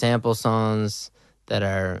or sample songs that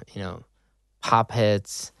are, pop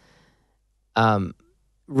hits.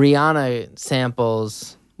 Rihanna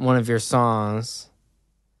samples one of your songs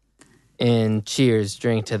in Cheers,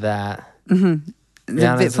 Drink to That. Mm-hmm.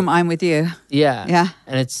 The bit from I'm With You. Yeah. Yeah.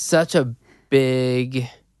 And it's such a big...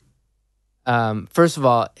 first of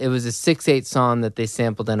all, it was a 6/8 song that they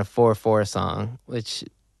sampled in a 4/4 song, which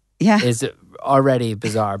is already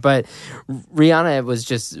bizarre. But Rihanna was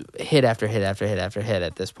just hit after hit after hit after hit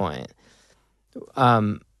at this point.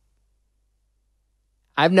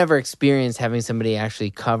 I've never experienced having somebody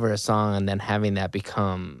actually cover a song and then having that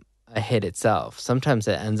become a hit itself. Sometimes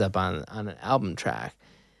it ends up on an album track.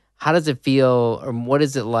 How does it feel, or what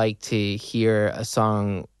is it like to hear a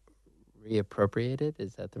song reappropriated?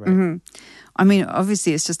 Is that the right? Mm-hmm. I mean,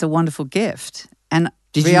 obviously, it's just a wonderful gift. And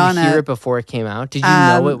did Rihanna, you hear it before it came out? Did you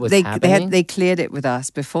know it was happening? They cleared it with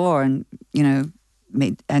us before, and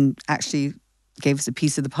and actually gave us a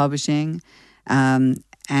piece of the publishing, and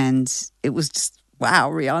it was just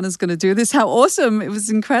wow. Rihanna's going to do this! How awesome! It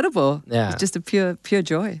was incredible. Yeah, it was just a pure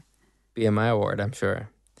joy. BMI Award, I'm sure.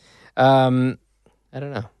 I don't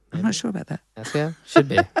know. I'm not sure about that. Yeah, should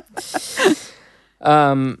be.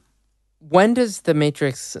 When does The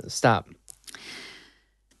Matrix stop?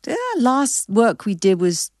 The last work we did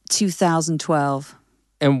was 2012.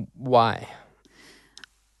 And why?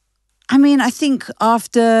 I mean, I think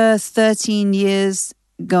after 13 years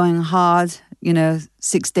going hard,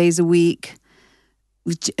 6 days a week,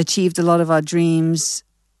 we achieved a lot of our dreams.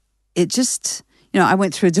 It just, I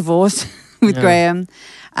went through a divorce with Graham.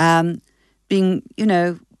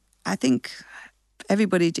 I think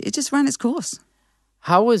everybody, it just ran its course.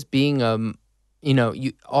 How was being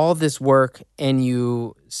all this work and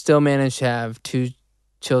you still managed to have 2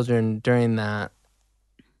 children during that?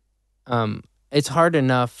 It's hard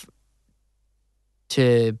enough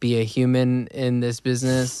to be a human in this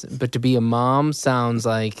business, but to be a mom sounds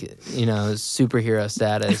like, superhero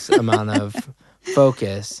status amount of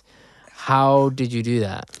focus. How did you do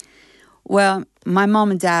that? Well, my mom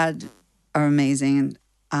and dad are amazing,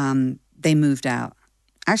 and they moved out.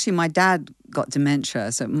 Actually, my dad got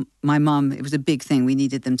dementia, so my mom, it was a big thing. We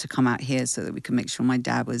needed them to come out here so that we could make sure my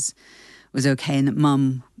dad was okay and that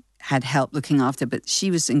mum had help looking after. But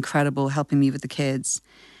she was incredible, helping me with the kids.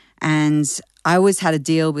 And I always had a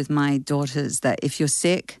deal with my daughters that if you're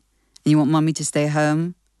sick and you want mommy to stay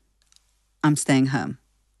home, I'm staying home.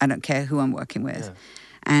 I don't care who I'm working with. Yeah.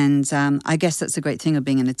 And I guess that's the great thing of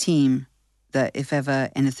being in a team, that if ever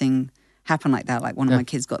anything happened like that, like one of my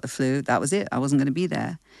kids got the flu, that was it. I wasn't going to be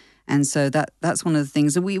there. And so that's one of the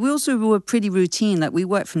things. And we also were pretty routine. Like we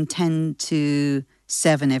worked from 10 to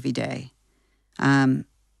 7 every day,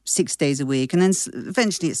 6 days a week. And then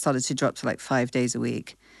eventually it started to drop to like 5 days a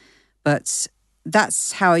week. But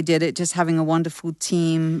that's how I did it, just having a wonderful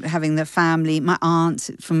team, having the family. My aunt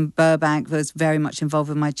from Burbank was very much involved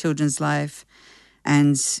with my children's life.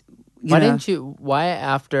 And why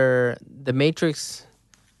after The Matrix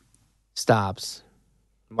stops,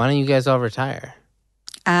 why don't you guys all retire?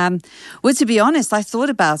 Well, to be honest, I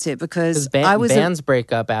thought about it because bands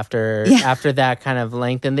break up after that kind of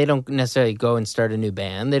length, and they don't necessarily go and start a new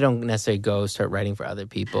band. They don't necessarily go start writing for other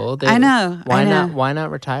people. I know. Why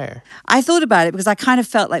not retire? I thought about it because I kind of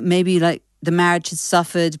felt like maybe like the marriage had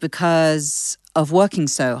suffered because of working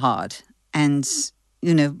so hard, and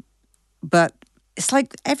but it's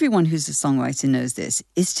like everyone who's a songwriter knows this.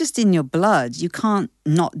 It's just in your blood. You can't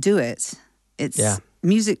not do it.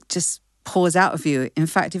 Music just pours out of you. In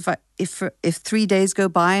fact, if 3 days go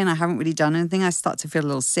by and I haven't really done anything, I start to feel a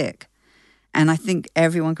little sick. And I think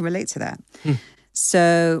everyone can relate to that.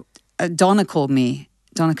 So Donna called me,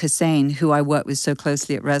 Donna Hussain, who I work with so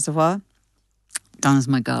closely at Reservoir. Donna's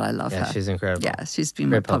my girl. I love her. Yeah, she's incredible. Yeah, she's been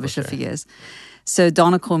my publisher for years. So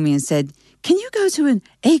Donna called me and said, can you go to an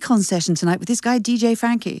Akon session tonight with this guy, DJ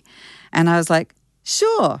Frankie? And I was like,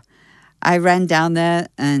 sure. I ran down there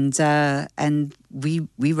and we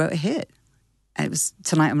wrote a hit. And it was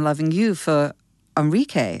Tonight I'm Loving You for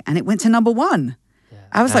Enrique. And it went to number 1. Yeah,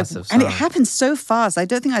 I was like, song. And it happened so fast. I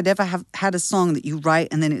don't think I'd ever have had a song that you write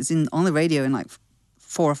and then it was on the radio in like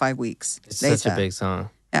 4 or 5 weeks It's later. such a big song.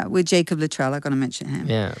 Yeah, with Jacob Luttrell, I got to mention him.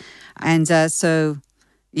 Yeah. And so,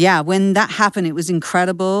 yeah, when that happened, it was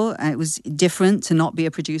incredible. It was different to not be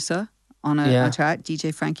a producer on a track.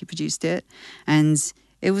 DJ Frankie produced it. And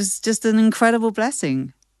it was just an incredible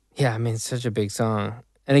blessing. Yeah, I mean, it's such a big song.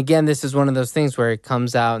 And again, this is one of those things where it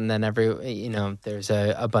comes out and then there's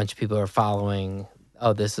a bunch of people who are following,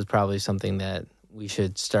 oh, this is probably something that we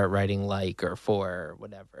should start writing like or for or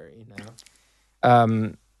whatever,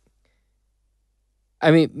 I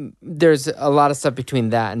mean, there's a lot of stuff between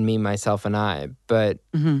that and Me, Myself, and I, but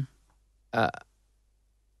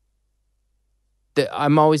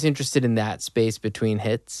I'm always interested in that space between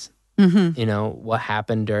hits. What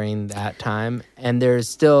happened during that time. And there's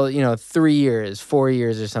still, 3 years, 4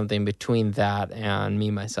 years or something between that and Me,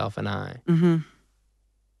 Myself, and I.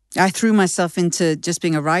 I threw myself into just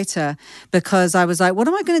being a writer because I was like, what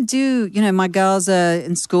am I going to do? My girls are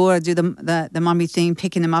in school. I do the mummy thing,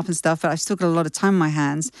 picking them up and stuff, but I've still got a lot of time on my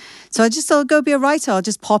hands. So I just thought, I'll go be a writer. I'll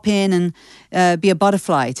just pop in and be a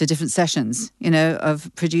butterfly to different sessions, of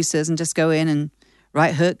producers and just go in and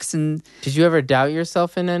write hooks. And did you ever doubt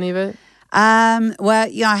yourself in any of it? Well,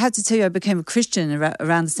 I have to tell you, I became a Christian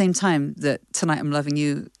around the same time that Tonight I'm Loving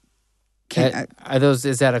You came out.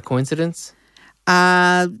 Is that a coincidence?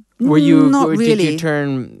 Not really.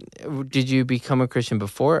 Did you become a Christian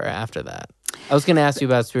before or after that? I was going to ask you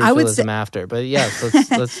about spiritualism after, but yes,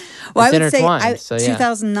 let's well, I would intertwine. say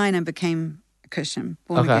 2009 I became a Christian,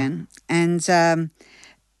 born again. And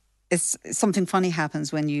it's something funny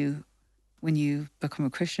happens when you become a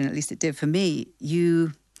Christian, at least it did for me.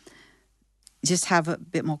 You just have a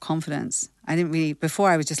bit more confidence. I didn't really, before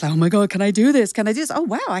I was just like, oh my God, can I do this? Can I do this? Oh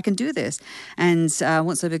wow, I can do this. And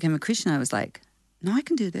once I became a Christian, I was like, no, I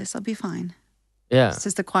can do this. I'll be fine. Yeah. It's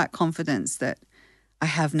just a quiet confidence that I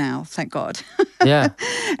have now, thank God. Yeah.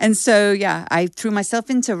 And so, I threw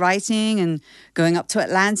myself into writing and going up to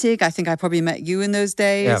Atlantic. I think I probably met you in those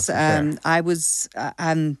days. Yeah, for sure. I was,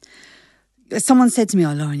 someone said to me,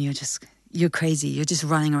 oh, Lauren, you're crazy. You're just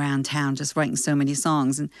running around town, just writing so many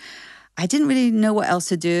songs. And I didn't really know what else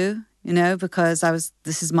to do, because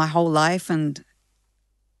this is my whole life. And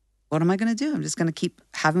what am I going to do? I'm just going to keep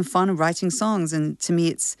having fun and writing songs. And to me,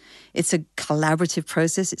 it's a collaborative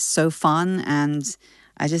process. It's so fun. And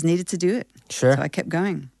I just needed to do it. Sure. So I kept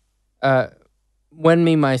going. When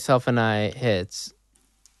Me, Myself, and I hits,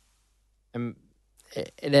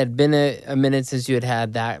 it had been a minute since you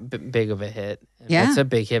had that big of a hit. Yeah. It's a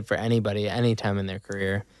big hit for anybody, any time in their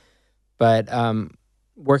career. But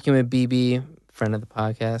working with Bebe, friend of the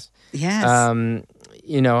podcast. Yes.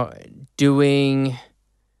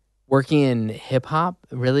 Working in hip hop,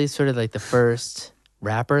 really sort of like the first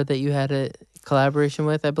rapper that you had a collaboration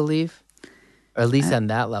with, I believe. Or at least on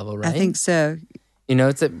that level, right? I think so.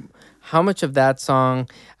 How much of that song,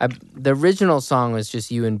 the original song was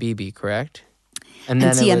just you and Bebe, correct? And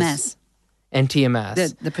then TMS. and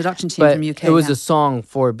TMS. The production team but from UK. It was a song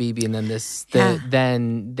for Bebe, and then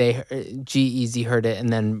then G-Eazy heard it and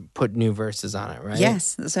then put new verses on it, right?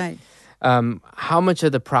 Yes, that's right. How much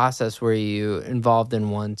of the process were you involved in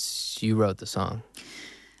once you wrote the song?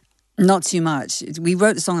 Not too much. We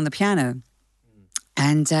wrote the song on the piano,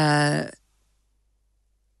 and the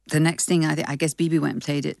next thing, I guess Bebe went and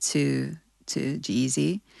played it to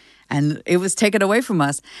G-Eazy, and it was taken away from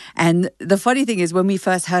us. And the funny thing is, when we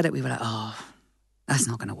first heard it, we were like, "Oh, that's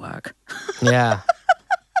not going to work."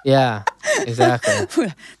 Yeah, exactly.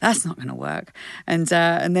 That's not going to work. And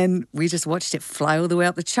then we just watched it fly all the way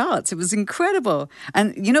up the charts. It was incredible.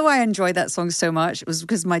 And you know why I enjoyed that song so much? It was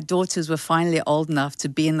because my daughters were finally old enough to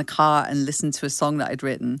be in the car and listen to a song that I'd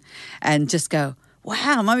written and just go,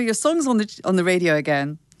 "Wow, Mommy, your song's on the radio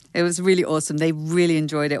again." It was really awesome. They really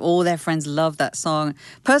enjoyed it. All their friends loved that song.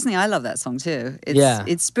 Personally, I love that song too.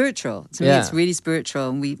 It's spiritual. To me, it's really spiritual.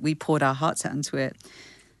 And we poured our hearts out into it.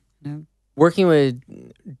 You know? Working with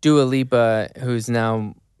Dua Lipa, who's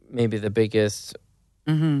now maybe the biggest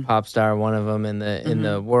pop star, one of them in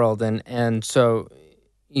the world, and so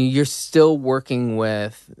you're still working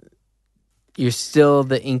with. You're still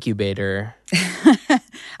the incubator.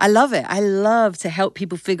 I love it. I love to help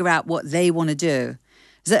people figure out what they want to do.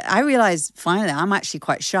 So I realized finally I'm actually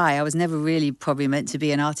quite shy. I was never really probably meant to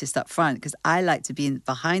be an artist up front because I like to be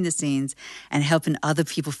behind the scenes and helping other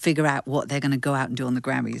people figure out what they're going to go out and do on the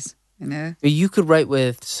Grammys. You know? You could write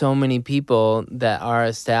with so many people that are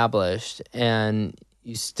established and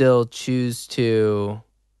you still choose to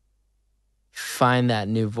find that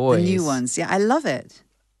new voice. The new ones. Yeah, I love it.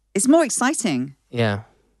 It's more exciting. Yeah.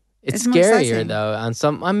 It's scarier though on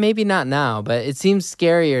some maybe not now, but it seems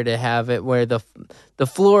scarier to have it where the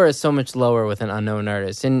floor is so much lower with an unknown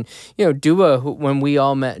artist. And you know, Dua, when we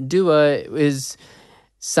all met, Dua is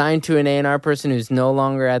signed to an A&R person who's no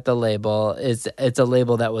longer at the label. It's a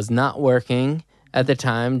label that was not working at the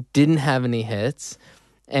time, didn't have any hits,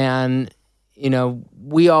 and you know,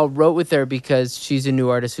 we all wrote with her because she's a new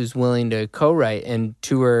artist who's willing to co-write. And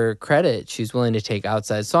to her credit, she's willing to take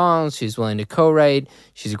outside songs. She's willing to co-write.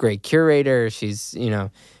 She's a great curator. She's, you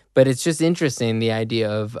know, but it's just interesting, the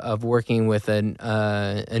idea of working with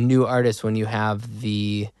a new artist when you have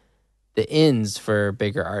the ins for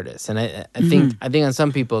bigger artists. And I think on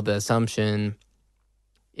some people, the assumption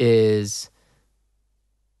is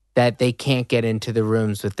that they can't get into the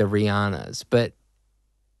rooms with the Rihannas, but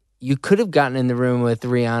you could have gotten in the room with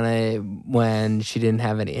Rihanna when she didn't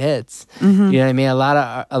have any hits. You know what I mean? A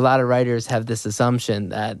lot of writers have this assumption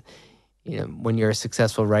that, you know, when you're a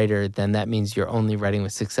successful writer, then that means you're only writing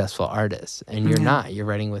with successful artists, and you're not. You're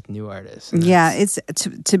writing with new artists. Yeah, it's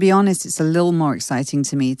to be honest, it's a little more exciting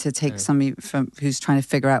to me to take somebody who's trying to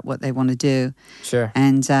figure out what they want to do. Sure.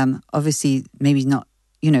 And obviously, maybe not.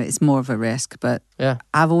 You know, it's more of a risk, but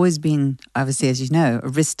I've always been, obviously, as you know, a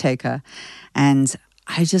risk taker, and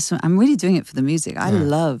I'm really doing it for the music. I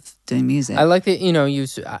love doing music. I like that, you know, you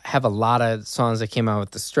have a lot of songs that came out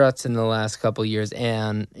with the Struts in the last couple of years,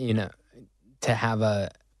 and, you know, to have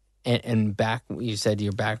and back, you said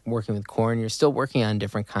you're back working with Korn, you're still working on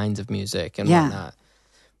different kinds of music and whatnot.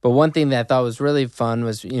 But one thing that I thought was really fun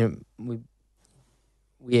was, you know,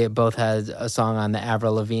 we both had a song on the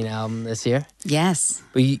Avril Lavigne album this year. Yes.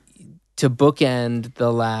 But to bookend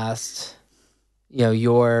the last, you know,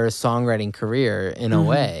 your songwriting career in a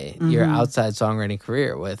way, your outside songwriting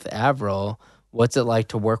career with Avril, what's it like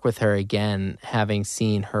to work with her again, having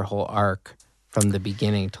seen her whole arc from the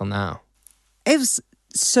beginning till now? It was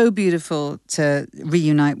so beautiful to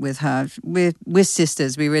reunite with her. We're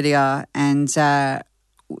sisters, we really are. And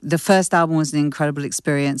the first album was an incredible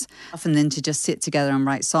experience. And then to just sit together and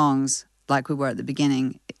write songs like we were at the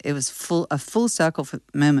beginning, it was a full circle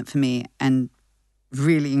moment for me, and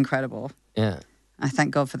really incredible. Yeah. I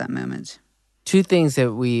thank God for that moment. Two things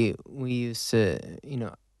that we used to, you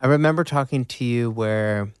know, I remember talking to you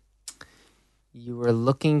where you were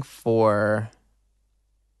looking for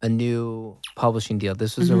a new publishing deal.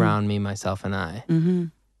 This was around Me, Myself, and I.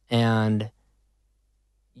 And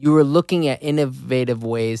you were looking at innovative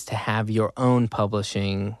ways to have your own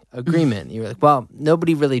publishing agreement. You were like, well,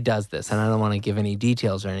 nobody really does this, and I don't want to give any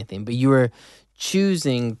details or anything, but you were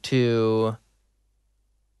choosing to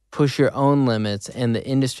push your own limits and the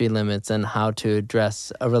industry limits and how to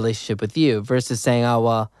address a relationship with you versus saying, oh,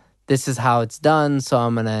 well, this is how it's done, so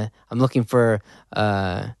I'm looking for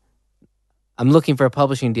a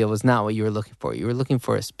publishing deal was not what you were looking for. You were looking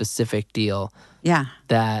for a specific deal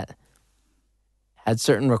that had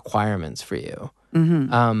certain requirements for you.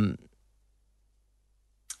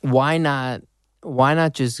 Why not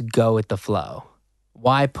just go with the flow?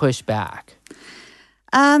 Why push back?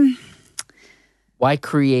 Why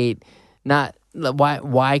create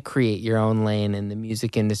why create your own lane in the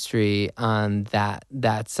music industry on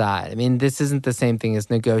that side? I mean, this isn't the same thing as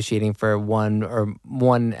negotiating for one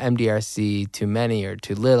MDRC too many or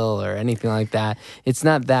too little or anything like that. It's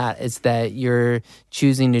not that. It's that you're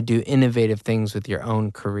choosing to do innovative things with your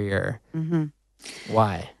own career. Mm-hmm.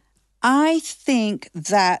 Why? I think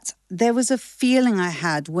that there was a feeling I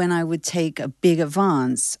had when I would take a big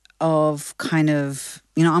advance of kind of,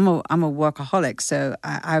 I'm a workaholic, so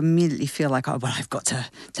I immediately feel like, oh, well, I've got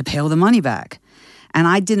to pay all the money back. And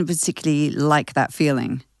I didn't particularly like that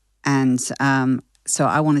feeling. And so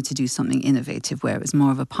I wanted to do something innovative where it was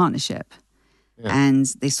more of a partnership. Yeah. And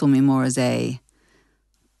they saw me more as a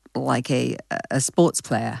sports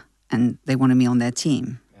player, and they wanted me on their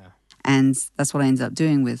team. Yeah. And that's what I ended up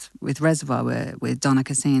doing with Reservoir, with Donna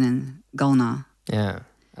Kassane and Gulnar. Yeah.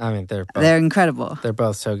 I mean, they're incredible. They're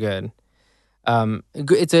both so good.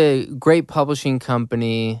 It's a great publishing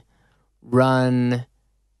company run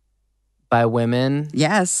by women.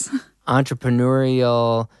 Yes.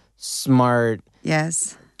 Entrepreneurial, smart.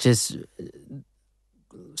 Yes. Just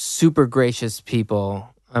super gracious people.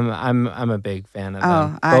 I'm a big fan of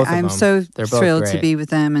them. I'm so thrilled to be with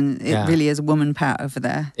them, and it really is woman power over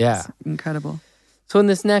there. Yeah. It's incredible. So in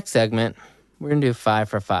this next segment, we're going to do 5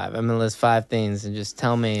 for 5. I'm going to list 5 things and just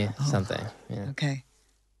tell me something. Yeah. Okay.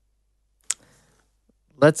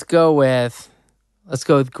 Let's go with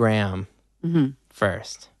Graham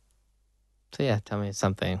first. So yeah, tell me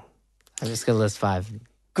something. I'm just going to list 5.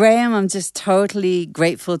 Graham, I'm just totally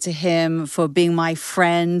grateful to him for being my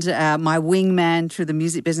friend, my wingman through the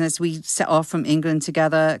music business. We set off from England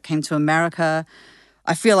together, came to America.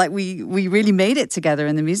 I feel like we really made it together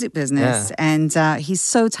in the music business. Yeah. And he's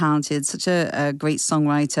so talented, such a great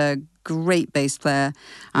songwriter, great bass player,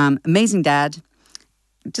 amazing dad,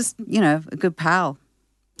 just, a good pal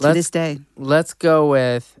to this day. Let's go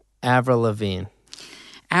with Avril Lavigne.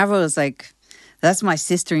 Avril is that's my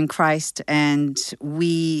sister in Christ. And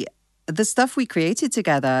the stuff we created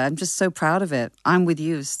together, I'm just so proud of it. I'm with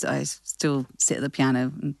you. I still sit at the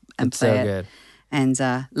piano and play it. Good. And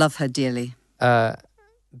love her dearly.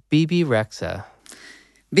 Bebe Rexha.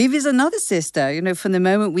 Bebe's another sister. From the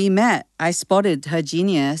moment we met, I spotted her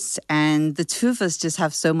genius, and the two of us just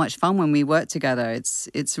have so much fun when we work together. It's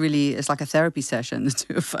like a therapy session, the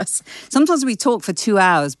two of us. Sometimes we talk for 2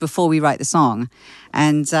 hours before we write the song,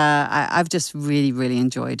 and I've just really, really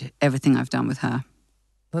enjoyed everything I've done with her.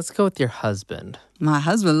 Let's go with your husband. My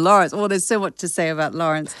husband, Lawrence. Oh, there's so much to say about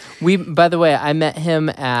Lawrence. By the way, I met him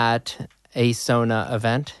at a Sona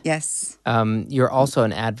event. Yes. You're also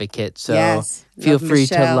an advocate, so feel free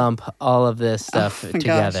to lump all of this stuff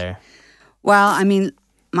together. Gosh. Well, I mean,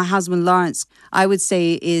 my husband Lawrence, I would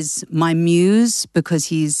say, is my muse because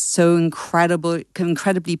he's so incredibly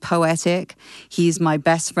poetic. He's my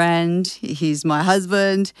best friend. He's my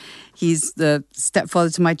husband. He's the stepfather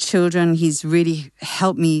to my children. He's really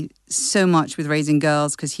helped me so much with raising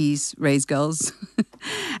girls because he's raised girls.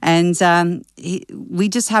 And we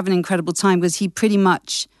just have an incredible time because he pretty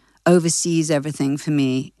much oversees everything for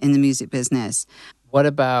me in the music business. What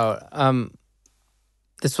about...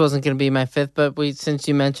 This wasn't going to be my 5th, but since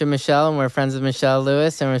you mentioned Michelle, and we're friends with Michelle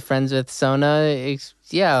Lewis, and we're friends with Sona, I'm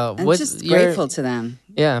just grateful to them.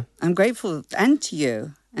 Yeah, I'm grateful, and to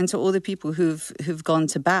you, and to all the people who've gone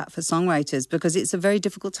to bat for songwriters, because it's a very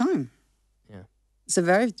difficult time. Yeah, it's a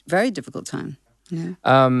very, very difficult time. Yeah.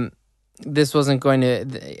 This wasn't going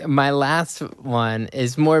to... My last one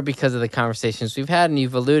is more because of the conversations we've had, and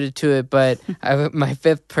you've alluded to it, but my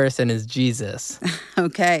 5th person is Jesus.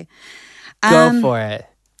 Okay. Go for it.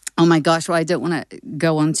 Oh my gosh, well, I don't want to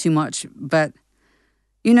go on too much, but,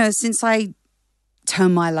 since I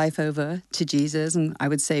turned my life over to Jesus, and I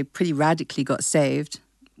would say pretty radically got saved,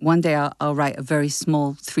 one day I'll write a very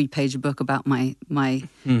small 3-page book about my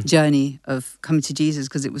journey of coming to Jesus,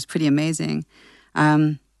 because it was pretty amazing.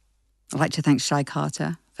 I'd like to thank Shai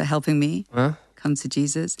Carter for helping me come to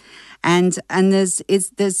Jesus. And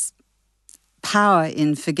there's power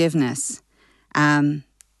in forgiveness.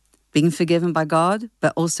 Being forgiven by God,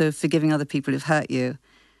 but also forgiving other people who've hurt you.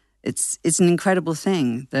 It's an incredible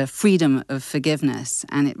thing, the freedom of forgiveness,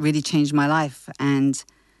 and it really changed my life. And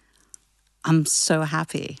I'm so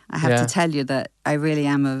happy. I have to tell you that I really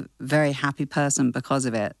am a very happy person because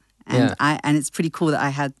of it. And and it's pretty cool that I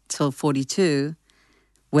had till 42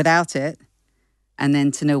 without it, and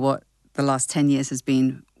then to know what the last 10 years has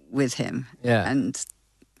been with him. Yeah. And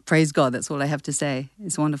praise God, that's all I have to say.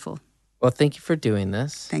 It's wonderful. Well, thank you for doing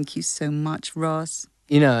this. Thank you so much, Ross.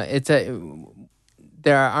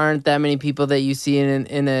 there aren't that many people that you see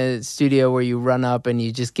in a studio where you run up and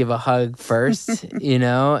you just give a hug first, you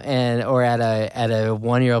know, and or at a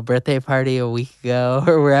 1-year-old birthday party a week ago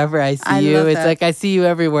or wherever I see you. It's like I see you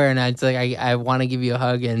everywhere, and it's like I want to give you a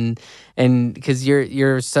hug, and because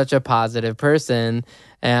you're such a positive person,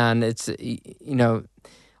 and it's, you know,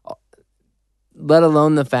 let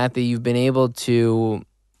alone the fact that you've been able to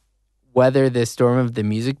weather this storm of the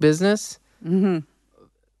music business. Mm-hmm.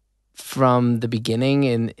 From the beginning,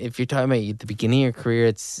 and if you're talking about the beginning of your career,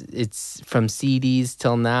 it's from CDs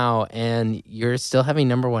till now, and you're still having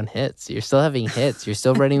 #1 hits. You're still having hits. You're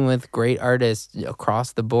still writing with great artists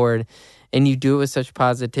across the board, and you do it with such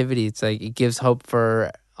positivity. It's like it gives hope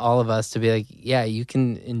for all of us to be like, yeah, you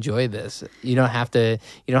can enjoy this. You don't have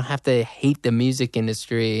to hate the music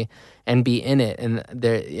industry and be in it. And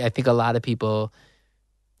I think a lot of people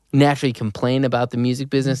naturally complain about the music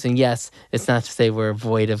business. And yes, it's not to say we're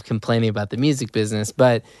void of complaining about the music business,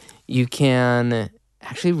 but you can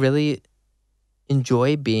actually really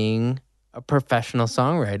enjoy being a professional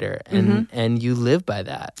songwriter, and you live by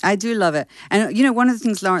that. I do love it. And, you know, one of the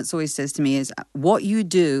things Lawrence always says to me is, what you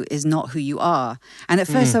do is not who you are. And at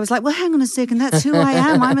first I was like, well, hang on a second, that's who I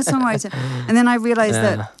am. I'm a songwriter. And then I realized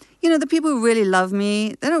that, you know, the people who really love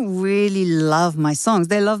me, they don't really love my songs.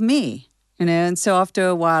 They love me. You know, and so after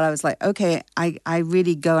a while, I was like, okay, I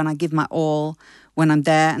really go and I give my all when I'm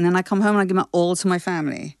there. And then I come home and I give my all to my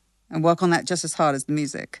family and work on that just as hard as the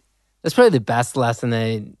music. That's probably the best lesson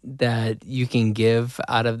that you can give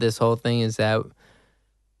out of this whole thing, is that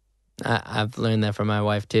I've learned that from my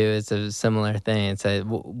wife too. It's a similar thing. It's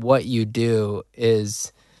what you do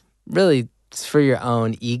is really for your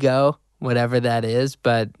own ego, whatever that is.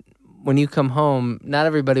 But when you come home, not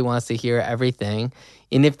everybody wants to hear everything.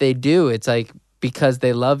 And if they do, it's like because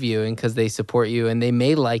they love you and because they support you, and they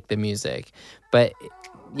may like the music. But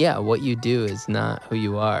yeah, what you do is not who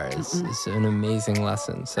you are. It's an amazing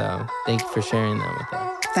lesson. So thank you for sharing that with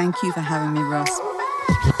us. Thank you for having me, Ross.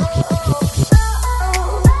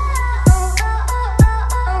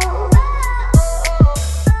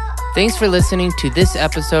 Thanks for listening to this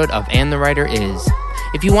episode of And the Writer Is.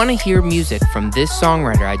 If you want to hear music from this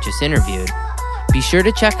songwriter I just interviewed, be sure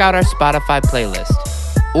to check out our Spotify playlist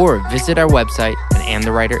or visit our website at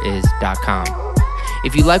andthewriteris.com.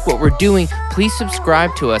 If you like what we're doing, please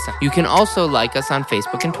subscribe to us. You can also like us on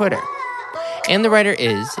Facebook and Twitter. And the Writer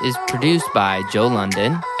is produced by Joe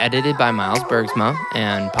London, edited by Miles Bergsma,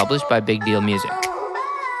 and published by Big Deal Music.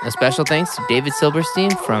 A special thanks to David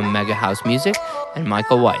Silberstein from Mega House Music and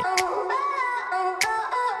Michael White.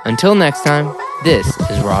 Until next time, this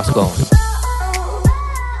is Ross Golan.